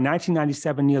 And by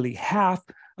 1997, nearly half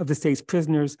of the state's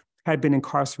prisoners had been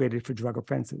incarcerated for drug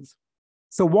offenses.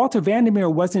 So Walter Vandermeer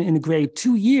wasn't in the grave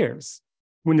 2 years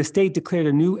when the state declared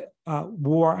a new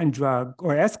war on drugs,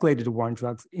 or escalated the war on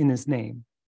drugs in his name.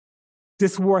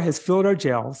 This war has filled our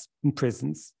jails and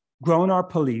prisons, grown our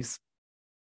police,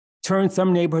 turned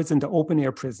some neighborhoods into open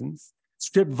air prisons,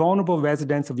 stripped vulnerable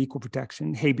residents of equal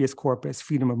protection, habeas corpus,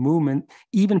 freedom of movement,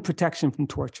 even protection from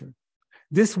torture.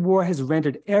 This war has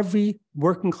rendered every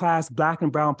working class Black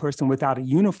and brown person without a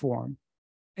uniform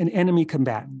an enemy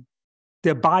combatant,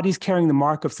 their bodies carrying the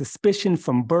mark of suspicion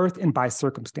from birth and by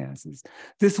circumstances.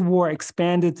 This war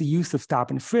expanded the use of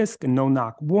stop and frisk and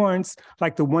no-knock warrants,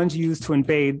 like the ones used to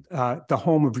invade the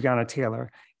home of Breonna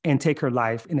Taylor and take her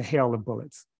life in a hail of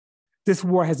bullets. This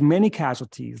war has many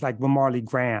casualties, like Ramarley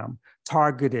Graham,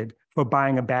 targeted for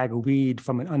buying a bag of weed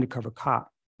from an undercover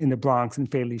cop in the Bronx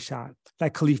and fatally shot,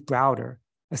 like Khalif Browder,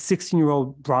 a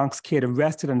 16-year-old Bronx kid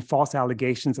arrested on false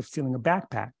allegations of stealing a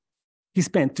backpack. He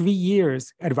spent 3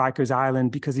 years at Rikers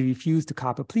Island because he refused to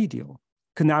cop a plea deal,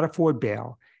 could not afford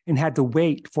bail, and had to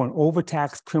wait for an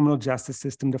overtaxed criminal justice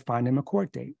system to find him a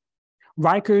court date.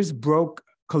 Rikers broke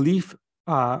Khalif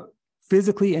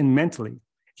physically and mentally.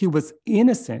 He was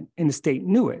innocent and the state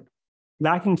knew it.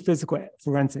 Lacking physical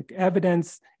forensic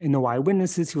evidence and no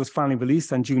eyewitnesses, he was finally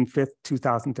released on June 5th,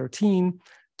 2013.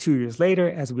 2 years later,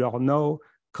 as we all know,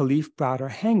 Khalif Browder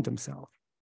hanged himself.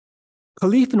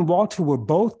 Khalif and Walter were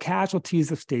both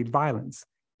casualties of state violence,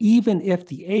 even if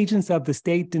the agents of the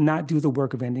state did not do the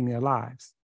work of ending their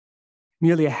lives.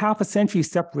 Nearly a half a century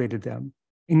separated them,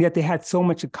 and yet they had so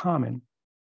much in common.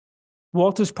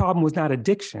 Walter's problem was not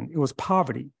addiction, it was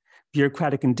poverty,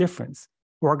 bureaucratic indifference,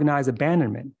 organized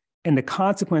abandonment, and the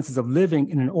consequences of living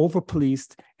in an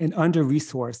over-policed and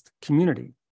under-resourced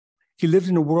community. He lived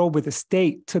in a world where the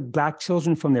state took Black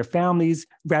children from their families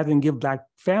rather than give Black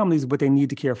families what they need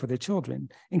to care for their children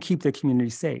and keep their community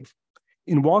safe.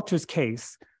 In Walter's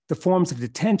case, the forms of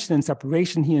detention and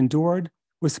separation he endured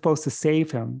were supposed to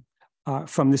save him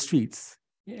from the streets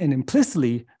and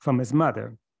implicitly from his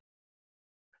mother.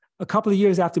 A couple of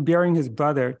years after burying his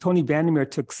brother, Tony Vandermeer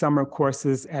took summer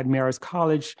courses at Marist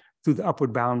College through the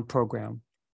Upward Bound program,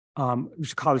 which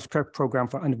is a college prep program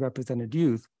for underrepresented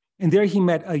youth. And there he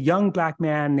met a young Black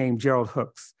man named Gerald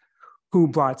Hooks, who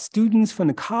brought students from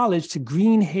the college to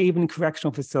Green Haven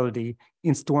Correctional Facility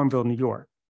in Stormville, New York.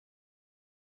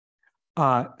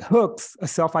 Hooks, a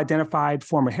self-identified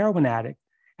former heroin addict,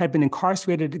 had been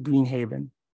incarcerated at Green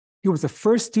Haven. He was the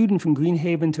first student from Green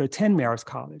Haven to attend Marist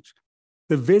College.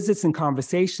 The visits and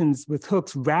conversations with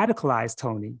Hooks radicalized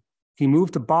Tony. He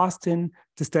moved to Boston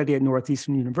to study at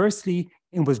Northeastern University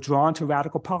and was drawn to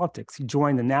radical politics. He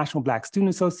joined the National Black Student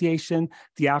Association,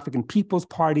 the African People's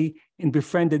Party, and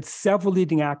befriended several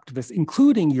leading activists,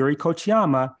 including Yuri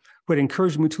Kochiyama, who had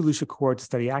encouraged Mutulu Shakur to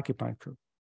study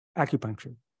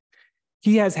acupuncture.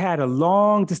 He has had a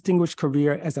long, distinguished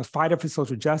career as a fighter for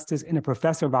social justice and a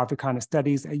professor of Africana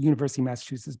Studies at University of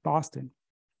Massachusetts, Boston.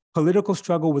 Political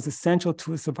struggle was essential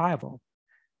to his survival.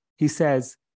 He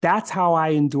says, "That's how I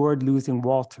endured losing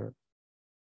Walter.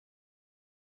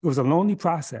 It was a lonely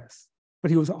process,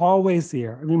 but he was always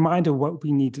there, a reminder of what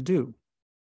we need to do.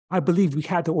 I believe we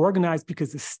had to organize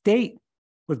because the state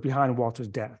was behind Walter's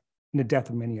death and the death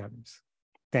of many others."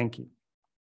 Thank you.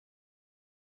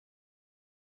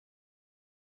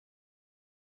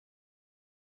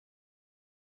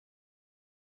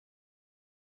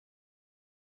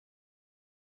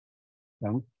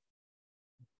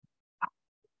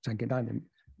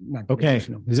 Okay,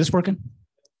 is this working?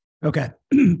 Okay,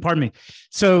 pardon me.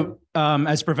 So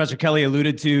as Professor Kelley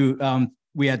alluded to,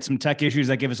 we had some tech issues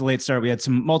that gave us a late start. We had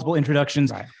some multiple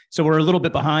introductions. Right. So we're a little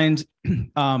bit behind,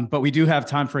 but we do have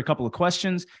time for a couple of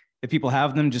questions. If people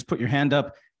have them, just put your hand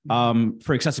up.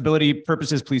 For accessibility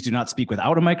purposes, please do not speak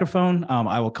without a microphone.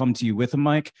 I will come to you with a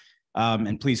mic,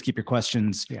 and please keep your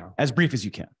questions as brief as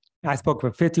you can. I spoke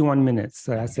for 51 minutes,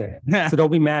 so that's it. So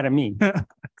don't be mad at me.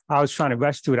 I was trying to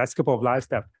rush through it. I skip over a lot of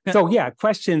stuff. So yeah,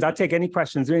 questions. I'll take any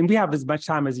questions. And we have as much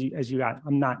time as you got.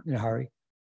 I'm not in a hurry.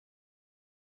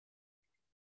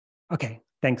 Okay,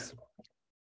 thanks.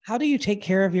 How do you take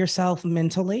care of yourself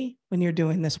mentally when you're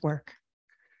doing this work?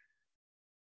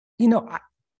 You know,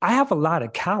 I have a lot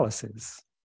of calluses.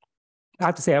 I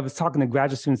have to say, I was talking to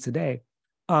graduate students today.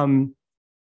 You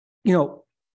know,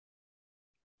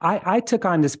 I took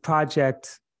on this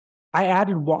project. I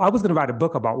was going to write a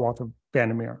book about Walter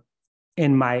Vandermeer,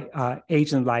 and my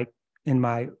agent, and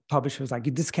my publisher was like,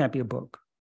 "This can't be a book."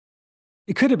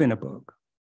 It could have been a book,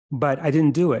 but I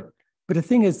didn't do it. But the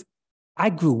thing is, I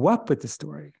grew up with the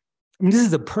story. I mean, this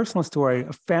is a personal story,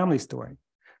 a family story,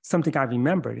 something I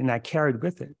remembered and I carried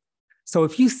with it. So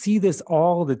if you see this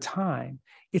all the time,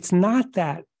 it's not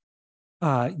that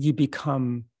you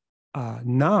become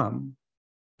numb,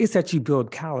 it's that you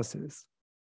build calluses.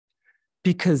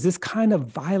 Because this kind of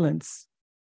violence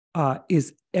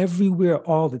is everywhere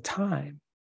all the time.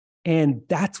 And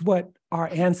that's what our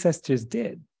ancestors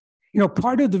did. You know,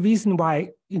 part of the reason why,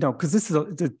 you know, because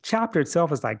the chapter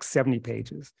itself is like 70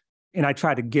 pages, and I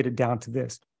try to get it down to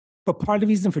this. But part of the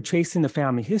reason for tracing the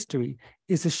family history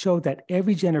is to show that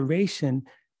every generation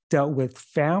dealt with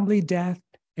family death,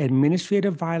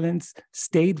 administrative violence,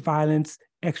 state violence,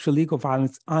 extralegal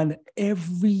violence on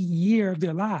every year of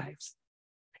their lives.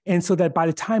 And so that by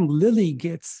the time Lily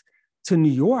gets to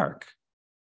New York,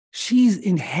 she's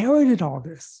inherited all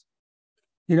this,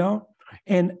 you know?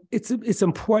 And it's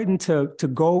important to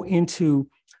go into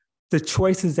the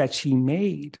choices that she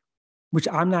made, which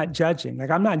I'm not judging.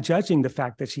 Like, I'm not judging the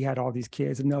fact that she had all these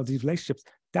kids and all these relationships.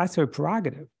 That's her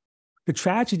prerogative. The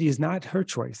tragedy is not her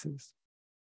choices.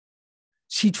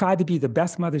 She tried to be the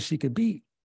best mother she could be,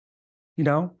 you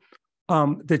know?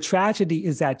 The tragedy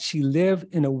is that she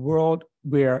lived in a world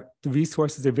where the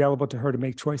resources available to her to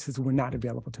make choices were not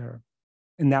available to her.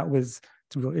 And that was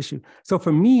the real issue. So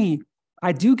for me,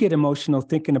 I do get emotional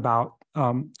thinking about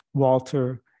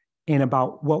Walter and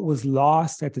about what was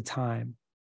lost at the time.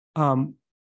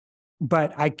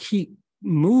 But I keep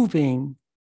moving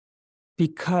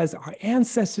because our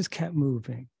ancestors kept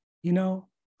moving, you know,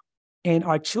 and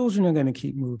our children are going to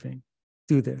keep moving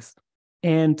through this.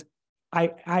 And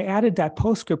I added that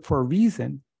postscript for a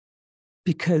reason,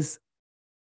 because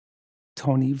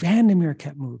Tony Vandermeer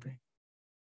kept moving.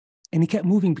 And he kept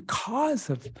moving because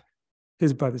of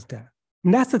his brother's death.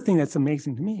 And that's the thing that's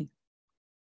amazing to me.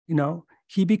 You know,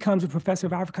 he becomes a professor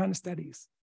of Africana studies,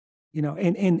 you know,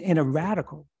 and a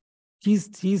radical.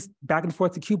 He's back and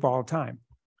forth to Cuba all the time.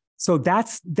 So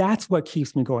that's what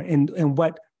keeps me going. And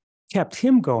what kept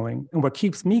him going, and what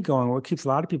keeps me going, what keeps a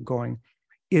lot of people going,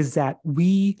 is that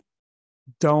we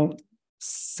don't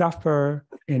suffer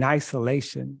in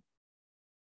isolation.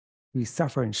 We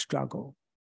suffer in struggle,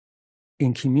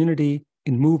 in community,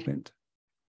 in movement.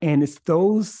 And it's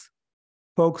those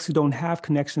folks who don't have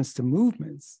connections to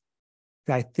movements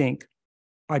that I think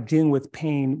are dealing with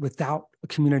pain without a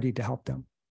community to help them.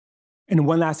 And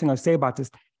one last thing I'll say about this,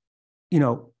 you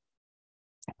know,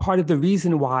 part of the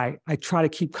reason why I try to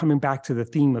keep coming back to the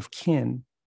theme of kin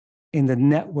in the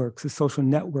networks, the social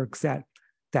networks that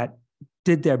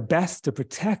did their best to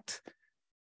protect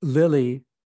Lily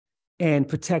and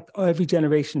protect every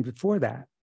generation before that,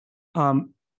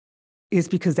 is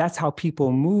because that's how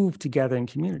people move together in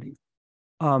community.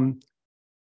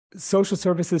 Social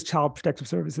services, child protective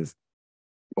services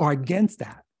are against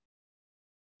that.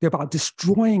 They're about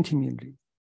destroying community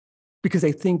because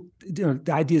they think, you know,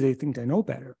 the idea they think they know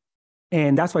better.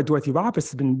 And that's why Dorothy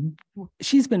Roberts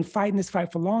she's been fighting this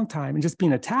fight for a long time and just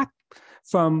being attacked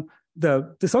from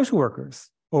the social workers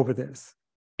over this.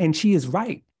 And she is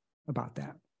right about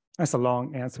that. That's a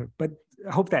long answer, but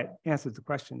I hope that answers the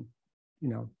question. You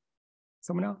know,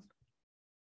 someone else?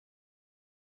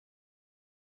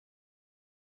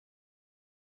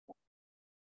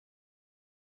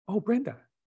 Oh, Brenda.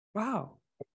 Wow.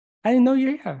 I didn't know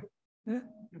you were here. Yeah.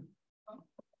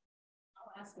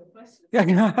 I'll ask a question.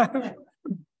 Yeah.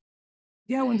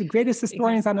 Yeah, one of the greatest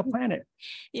historians on the planet.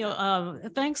 You know,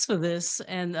 thanks for this.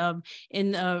 And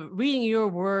in reading your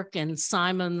work and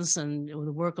Simon's and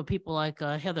the work of people like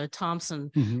Heather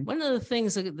Thompson, one of the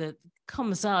things that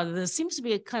comes out, there seems to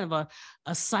be a kind of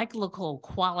a cyclical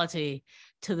quality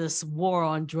to this war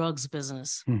on drugs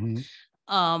business. And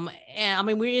I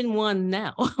mean, we're in one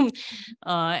now.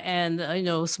 And, you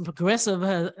know, some progressive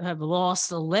have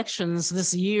lost elections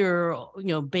this year, you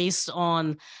know, based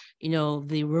on, you know,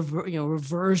 the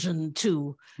reversion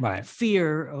to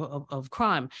fear of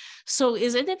crime. So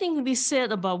is anything to be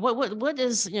said about what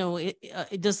is, you know,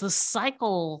 does the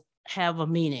cycle have a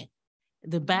meaning?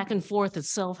 The back and forth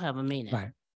itself have a meaning?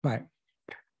 Right.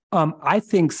 I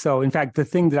think so. In fact, the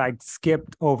thing that I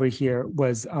skipped over here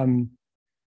was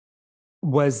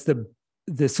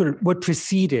the sort of what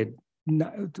preceded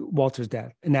Walter's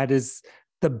death, and that is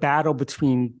the battle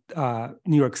between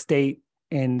New York State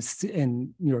and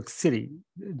New York City.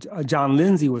 John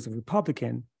Lindsay was a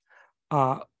Republican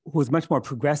who was much more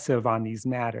progressive on these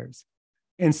matters.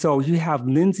 And so you have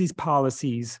Lindsay's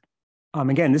policies.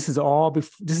 Again, this is all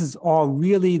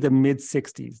really the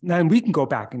mid-'60s. Now, and we can go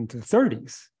back into the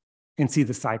 30s and see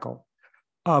the cycle.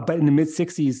 But in the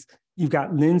mid-'60s, you've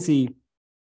got Lindsay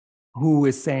who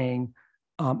is saying,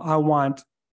 I want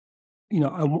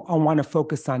I want to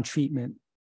focus on treatment,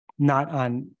 not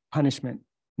on punishment,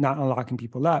 not on locking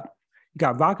people up. You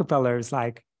got Rockefeller's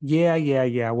like,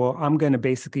 yeah. Well, I'm going to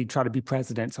basically try to be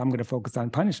president, so I'm going to focus on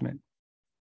punishment.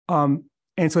 And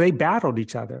so they battled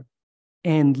each other.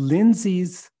 And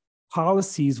Lindsay's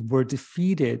policies were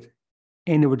defeated,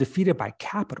 and they were defeated by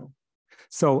capital.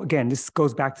 So again, this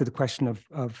goes back to the question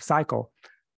of cycle.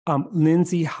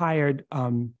 Lindsay hired,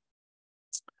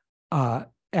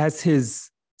 as his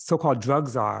so-called drug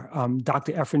czar,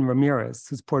 Dr. Efrain Ramirez,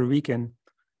 who's Puerto Rican,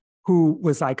 who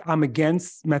was like, I'm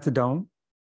against methadone.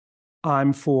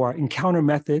 I'm for encounter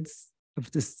methods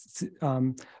of this,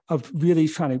 of really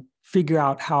trying to figure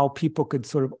out how people could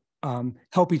sort of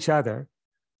help each other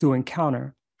through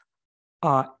encounter.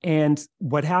 And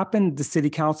what happened, the city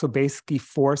council basically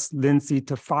forced Lindsay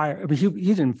to fire. I mean,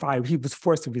 he didn't fire, he was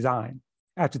forced to resign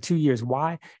after 2 years.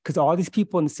 Why? Because all these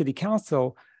people in the city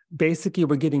council basically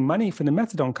were getting money from the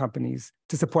methadone companies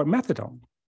to support methadone,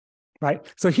 right?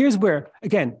 So here's where,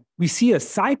 again, we see a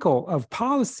cycle of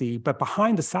policy, but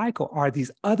behind the cycle are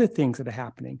these other things that are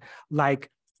happening,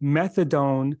 like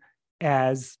methadone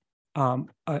as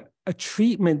a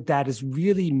treatment that is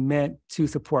really meant to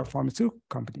support pharmaceutical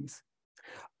companies.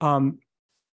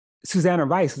 Susanna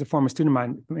Rice, who's a former student of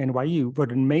mine from NYU,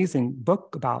 wrote an amazing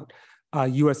book about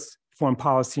US foreign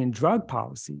policy and drug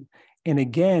policy. And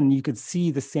again, you could see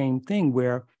the same thing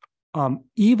where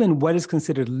even what is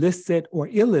considered licit or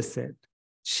illicit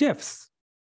shifts,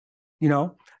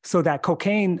 so that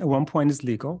cocaine at one point is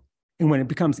legal, and when it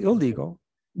becomes illegal,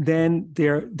 then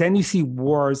you see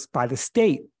wars by the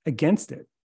state against it.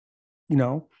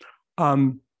 It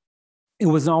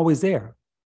wasn't always there.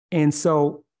 And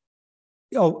so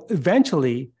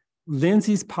eventually,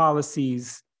 Lindsay's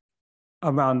policies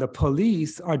around the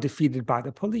police are defeated by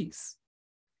the police.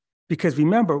 Because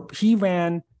remember, he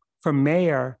ran for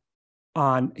mayor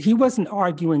he wasn't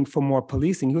arguing for more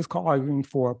policing, he was arguing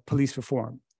for police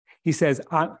reform. He says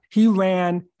he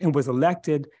ran and was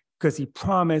elected because he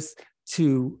promised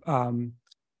to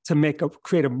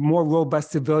create a more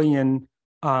robust civilian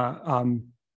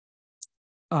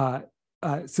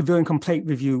complaint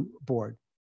review board.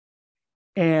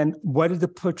 And what did the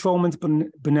Patrolmen's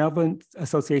Benevolent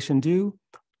Association do?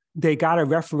 They got a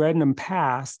referendum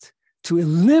passed to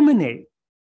eliminate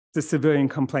the Civilian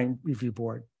Complaint Review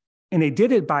Board. And they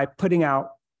did it by putting out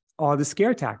all the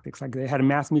scare tactics. Like they had a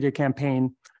mass media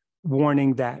campaign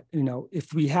warning that,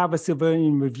 if we have a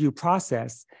civilian review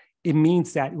process, it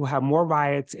means that we'll have more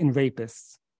riots and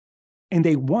rapists. And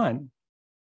they won.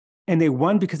 And they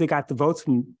won because they got the votes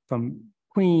from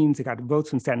Queens, they got the votes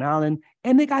from Staten Island,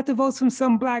 and they got the votes from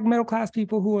some Black middle-class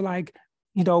people who were like,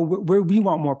 we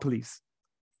want more police.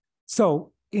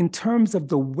 So in terms of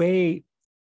the way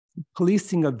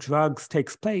policing of drugs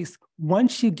takes place,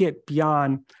 once you get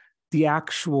beyond the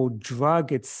actual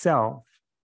drug itself,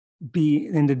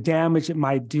 and the damage it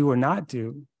might do or not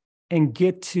do, and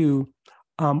get to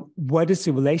what is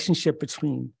the relationship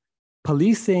between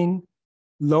policing,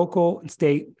 local and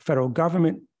state, federal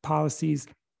government policies,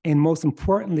 and most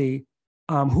importantly,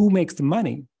 who makes the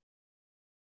money,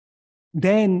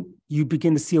 then you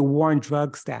begin to see a war on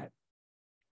drugs that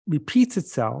repeats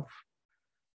itself,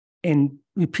 and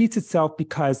repeats itself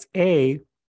because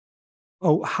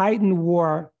heightened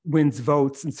war wins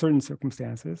votes in certain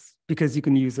circumstances because you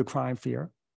can use a crime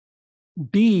fear.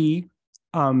 B,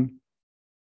 a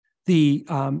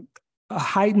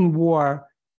heightened war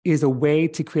is a way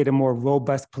to create a more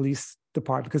robust police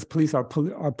department because police are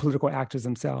political actors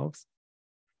themselves.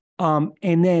 And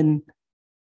then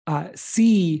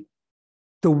C,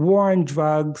 the war on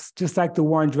drugs, just like the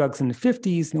war on drugs in the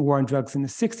 50s and the war on drugs in the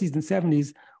 60s and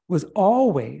 70s, was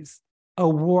always a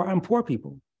war on poor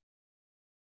people.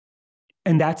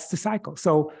 And that's the cycle.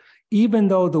 So even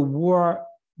though the war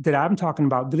that I'm talking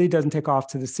about really doesn't take off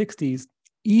to the 60s,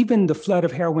 even the flood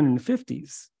of heroin in the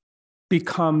 50s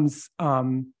becomes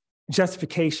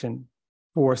justification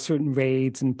for certain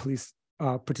raids and police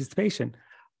participation,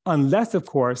 unless, of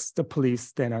course, the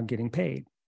police then are getting paid.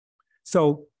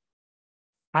 So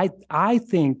I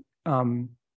think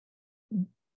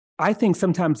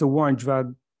sometimes the war on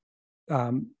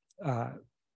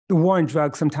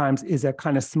drugs sometimes is a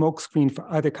kind of smokescreen for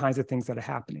other kinds of things that are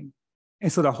happening.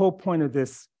 And so the whole point of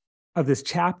this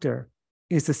chapter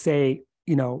is to say,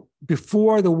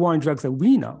 before the war on drugs that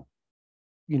we know,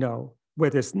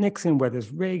 whether it's Nixon, whether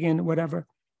it's Reagan, whatever,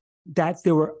 that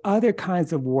there were other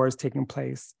kinds of wars taking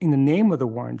place in the name of the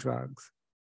war on drugs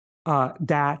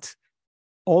that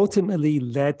ultimately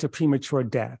led to premature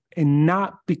death, and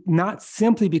not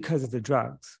simply because of the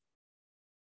drugs.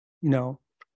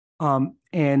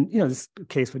 And, this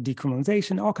case for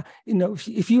decriminalization,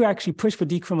 if you actually push for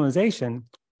decriminalization,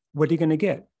 what are you going to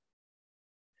get?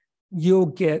 You'll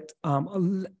get a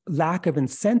lack of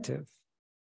incentive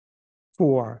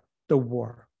for the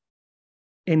war.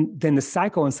 And then the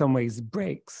cycle in some ways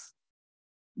breaks.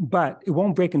 But it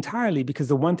won't break entirely because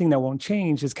the one thing that won't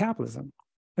change is capitalism.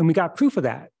 And we got proof of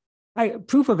that.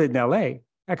 Proof of it in LA.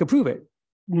 I could prove it.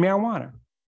 Marijuana.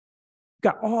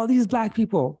 Got all these Black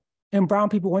people and brown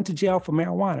people went to jail for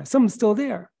marijuana. Some are still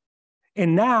there.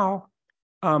 And now,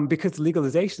 because of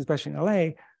legalization, especially in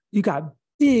LA, you got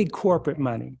big corporate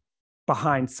money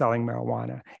behind selling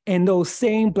marijuana. And those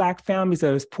same Black families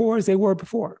are as poor as they were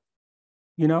before,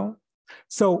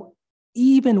 So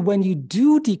even when you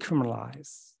do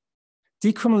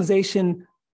decriminalization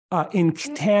in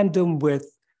tandem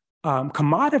with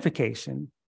commodification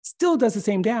still does the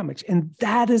same damage. And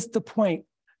that is the point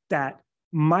that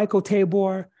Michael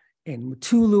Tabor and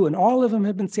Mutulu and all of them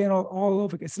have been saying all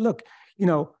over again. So look,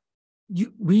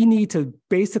 we need to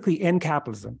basically end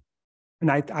capitalism.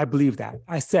 And I believe that.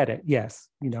 I said it, yes,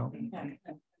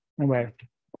 Anyway.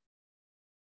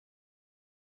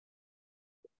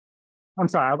 I'm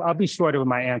sorry, I'll be shorter with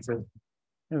my answer.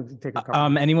 Take a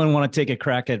couple. Anyone want to take a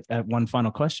crack at one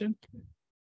final question?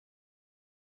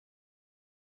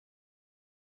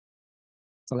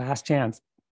 It's the last chance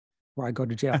before I go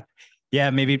to jail.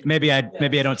 Yeah, maybe I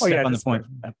don't step on the point.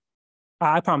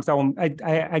 I promise I won't.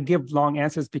 I give long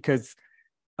answers because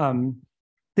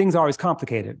things are always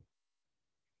complicated.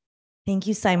 Thank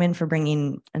you, Simon, for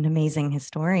bringing an amazing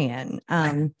historian.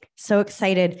 So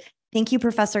excited. Thank you,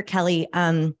 Professor Kelley.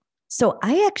 So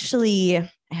I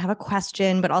have a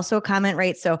question, but also a comment,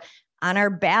 right? So on our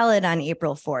ballot on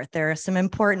April 4th, there are some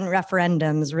important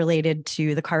referendums related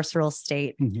to the carceral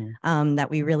state that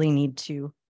we really need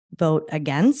to vote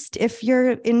against if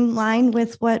you're in line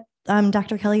with what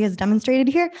Dr. Kelley has demonstrated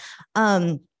here.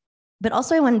 But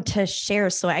also I wanted to share,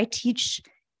 so I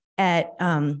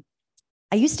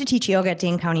used to teach yoga at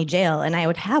Dane County Jail, and I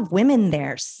would have women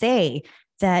there say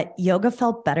that yoga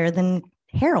felt better than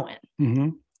heroin.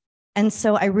 And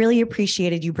so I really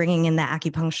appreciated you bringing in the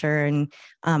acupuncture, and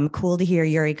cool to hear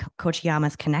Yuri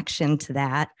Kochiyama's connection to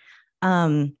that.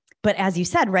 But as you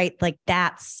said, right, like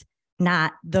that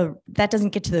doesn't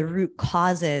get to the root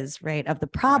causes, right, of the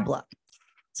problem.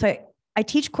 So I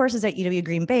teach courses at UW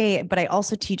Green Bay, but I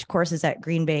also teach courses at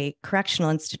Green Bay Correctional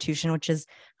Institution, which is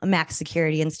a max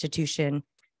security institution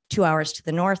 2 hours to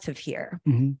the north of here.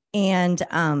 And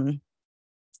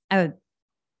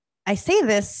I say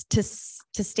this to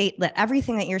state that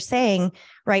everything that you're saying,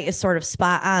 right, is sort of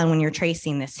spot on when you're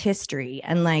tracing this history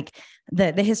and like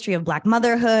the history of Black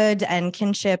motherhood and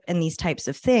kinship and these types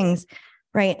of things,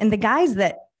 right? And the guys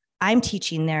that I'm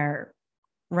teaching there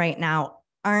right now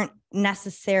aren't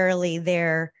necessarily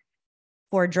there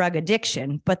for drug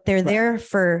addiction, but they're there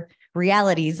for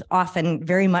realities often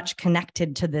very much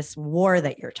connected to this war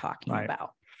that you're talking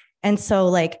about. And so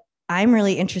like, I'm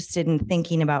really interested in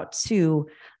thinking about too,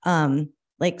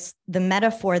 like the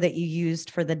metaphor that you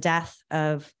used for the death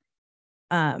of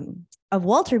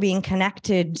Walter being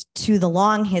connected to the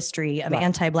long history of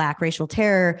anti-Black racial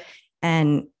terror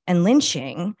and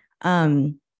lynching,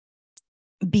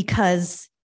 because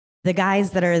the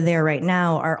guys that are there right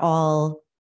now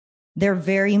they're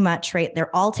very much right.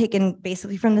 They're all taken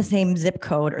basically from the same zip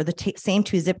code or the same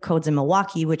 2 zip codes in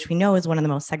Milwaukee, which we know is one of the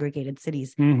most segregated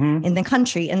cities in the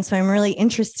country. And so I'm really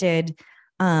interested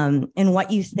in what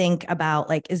you think about,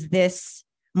 like, is this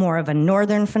more of a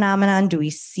Northern phenomenon? Do we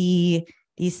see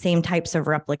these same types of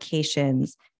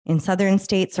replications in Southern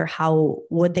states, or how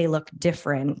would they look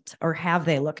different, or have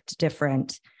they looked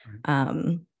different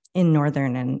in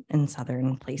Northern and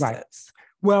Southern places? Right.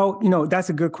 Well, that's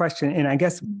a good question. And I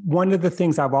guess one of the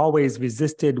things I've always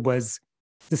resisted was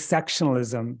the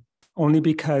sectionalism, only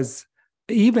because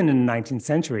even in the 19th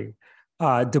century,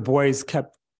 Du Bois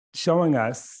kept showing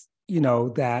us,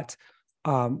 that,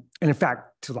 and in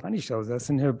fact, Tulani shows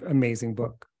us in her amazing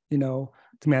book, The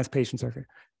Emancipation Circuit,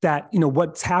 that,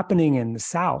 what's happening in the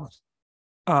South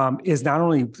is not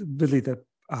only really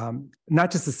not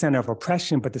just the center of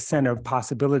oppression, but the center of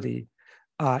possibility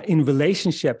in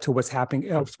relationship to what's happening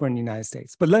elsewhere in the United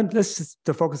States. But let's just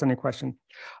to focus on your question.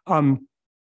 I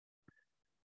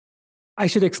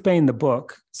should explain the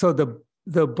book. So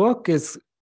the book is,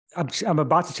 I'm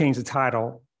about to change the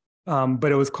title,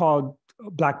 but it was called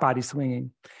Black Body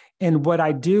Swinging. And what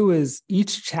I do is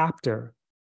each chapter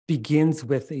begins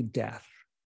with a death.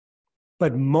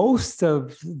 But most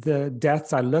of the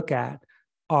deaths I look at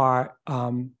are,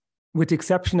 with the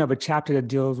exception of a chapter that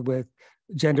deals with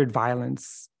gendered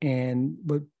violence and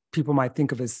what people might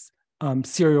think of as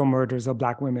serial murders of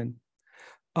Black women.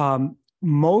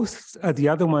 Most of the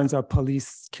other ones are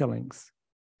police killings.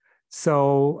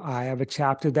 So I have a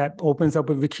chapter that opens up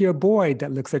with Rekia Boyd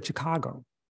that looks at Chicago.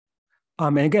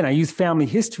 And again, I use family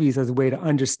histories as a way to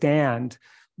understand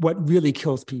what really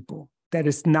kills people, that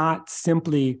it's not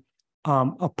simply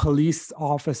a police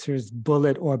officer's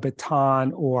bullet or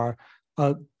baton or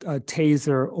a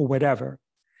taser or whatever.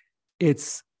 It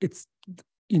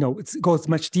goes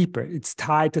much deeper. It's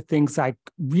tied to things like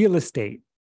real estate,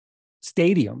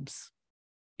 stadiums,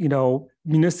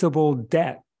 municipal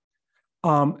debt.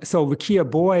 So Rekia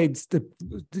Boyd's, the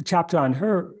chapter on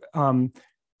her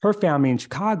family in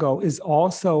Chicago is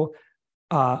also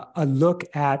a look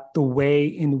at the way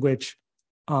in which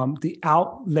the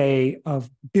outlay of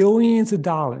billions of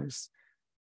dollars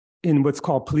in what's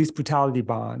called police brutality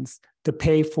bonds to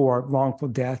pay for wrongful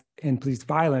death and police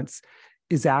violence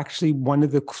is actually one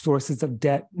of the sources of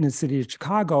debt in the city of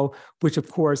Chicago, which of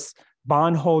course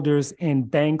bondholders and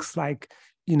banks like,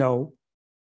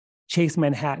 Chase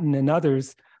Manhattan and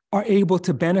others are able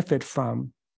to benefit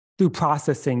from through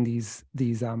processing these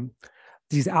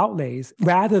outlays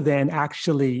rather than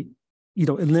actually,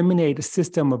 eliminate a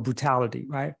system of brutality,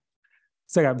 right?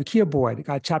 So I got Rekia Boyd, I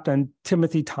got a chapter on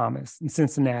Timothy Thomas in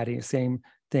Cincinnati, same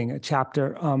thing, a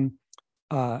chapter,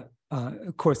 of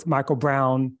course, Michael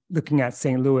Brown looking at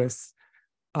St. Louis,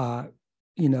 I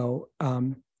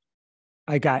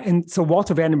got, and so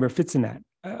Walter Vandermeer fits in that.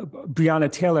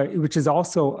 Breonna Taylor, which is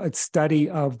also a study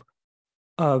of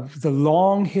the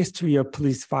long history of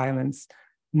police violence,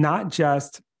 not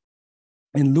just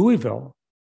in Louisville.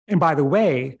 And by the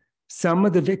way, some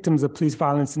of the victims of police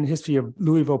violence in the history of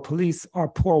Louisville police are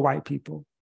poor white people,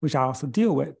 which I also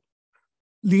deal with,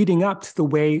 leading up to the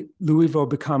way Louisville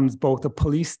becomes both a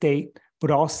police state,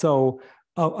 but also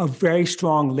a very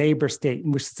strong labor state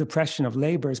in which the suppression of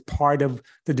labor is part of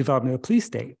the development of the police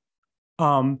state.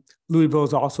 Louisville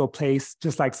is also a place,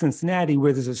 just like Cincinnati,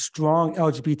 where there's a strong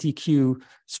LGBTQ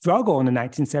struggle in the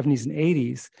 1970s and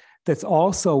 80s that's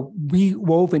also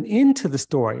woven into the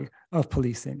story of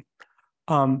policing.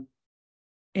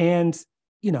 And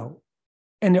there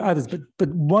are others, but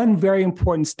one very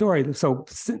important story. So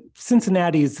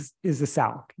Cincinnati is the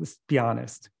South, let's be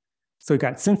honest. So you've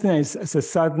got Cincinnati, it's a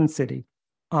southern city.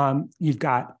 You've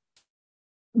got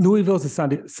Louisville's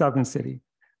a southern city.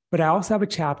 But I also have a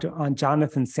chapter on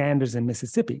Jonathan Sanders in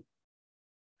Mississippi.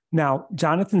 Now,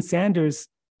 Jonathan Sanders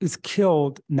is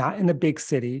killed not in a big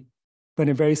city, but in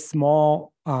a very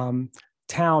small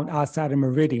town outside of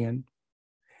Meridian.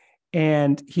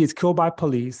 And he is killed by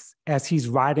police as he's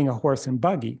riding a horse and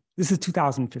buggy. This is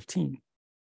 2015.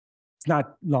 It's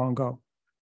not long ago.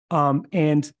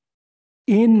 And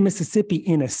in Mississippi,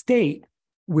 in a state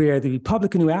where the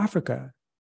Republic of New Africa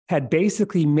had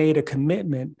basically made a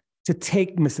commitment to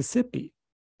take Mississippi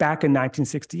back in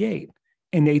 1968.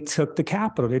 And they took the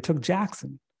capital, they took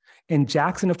Jackson. And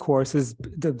Jackson, of course, is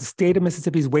the state of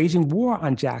Mississippi is waging war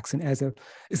on Jackson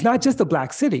it's not just a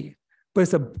Black city, but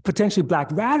it's a potentially Black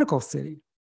radical city.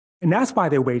 And that's why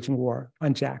they're waging war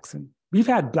on Jackson. We've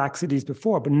had Black cities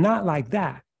before, but not like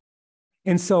that.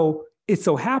 And so it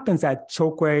so happens that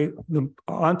Chokwe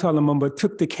Antar Lumumba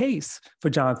took the case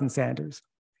for Jonathan Sanders,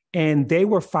 and they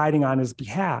were fighting on his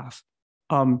behalf.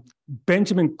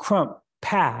 Benjamin Crump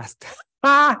passed.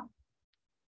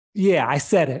 Yeah, I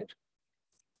said it.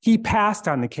 He passed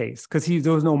on the case because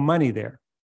there was no money there.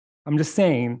 I'm just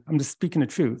speaking the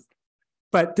truth.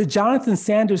 But the Jonathan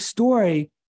Sanders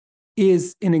story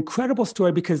is an incredible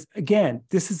story because, again,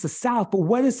 this is the South, but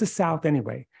what is the South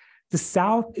anyway? The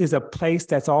South is a place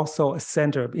that's also a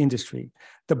center of industry.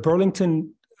 The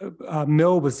Burlington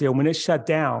mill was there. When it shut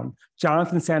down,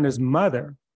 Jonathan Sanders'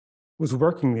 mother was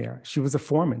working there. She was a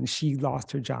foreman. She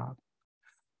lost her job.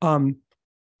 So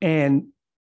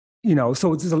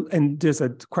there's a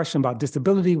question about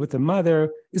disability with the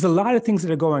mother. There's a lot of things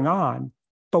that are going on.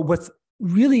 But what's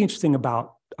really interesting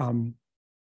about the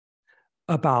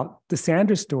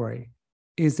Sanders story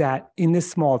is that in this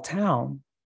small town,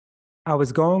 I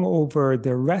was going over the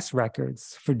arrest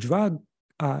records for drug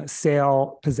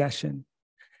sale possession.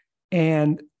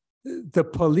 And the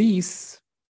police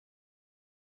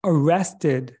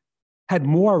had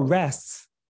more arrests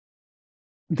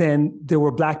than there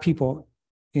were Black people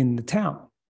in the town.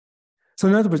 So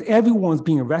in other words, everyone's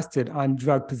being arrested on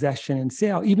drug possession and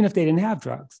sale, even if they didn't have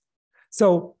drugs.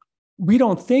 So we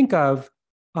don't think of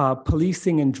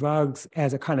policing and drugs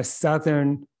as a kind of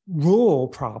Southern rural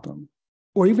problem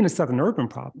or even a Southern urban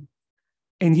problem.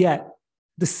 And yet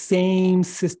the same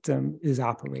system is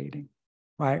operating,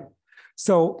 right?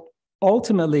 So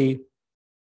ultimately,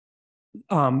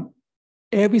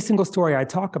 every single story I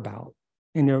talk about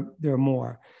and there are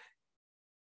more,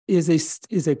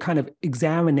 is a kind of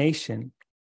examination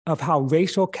of how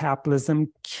racial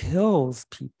capitalism kills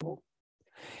people.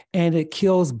 And it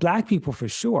kills Black people for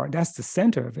sure. That's the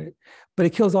center of it. But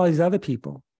it kills all these other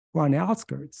people who are on the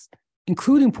outskirts,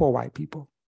 including poor white people,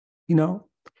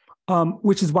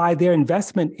 which is why their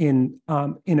investment in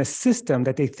a system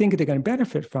that they think they're going to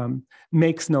benefit from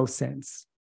makes no sense,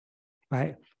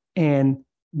 right? And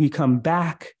we come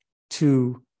back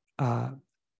to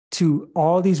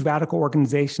all these radical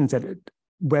organizations that,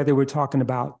 whether we're talking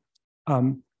about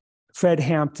Fred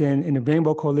Hampton and the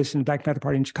Rainbow Coalition, Black Panther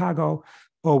Party in Chicago,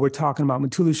 or we're talking about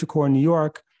Mutulu Shakur in New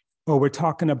York, or we're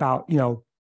talking about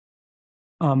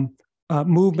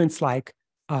movements like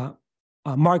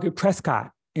Margaret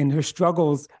Prescott and her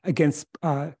struggles against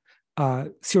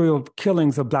serial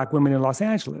killings of Black women in Los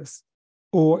Angeles,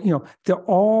 or they're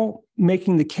all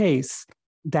making the case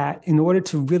that in order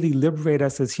to really liberate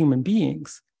us as human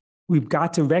beings, we've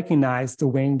got to recognize the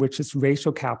way in which this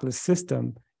racial capitalist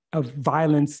system of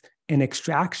violence and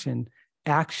extraction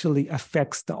actually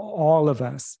affects all of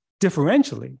us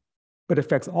differentially, but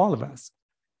affects all of us.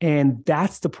 And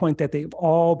that's the point that they've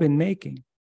all been making,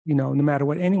 no matter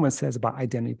what anyone says about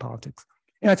identity politics.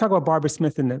 And I talk about Barbara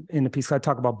Smith in the piece, so I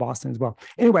talk about Boston as well.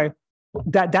 Anyway,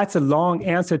 that's a long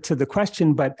answer to the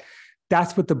question, but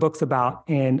that's what the book's about.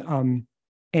 And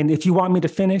if you want me to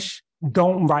finish,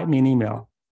 don't write me an email.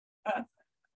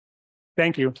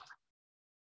 Thank you.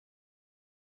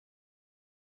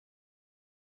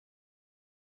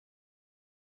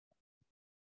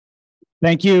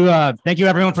 Thank you. Thank you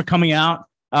everyone for coming out.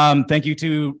 Thank you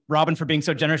to Robin for being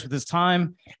so generous with his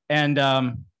time. And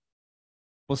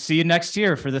we'll see you next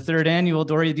year for the 3rd annual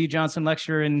Doria D. Johnson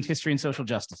Lecture in History and Social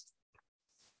Justice.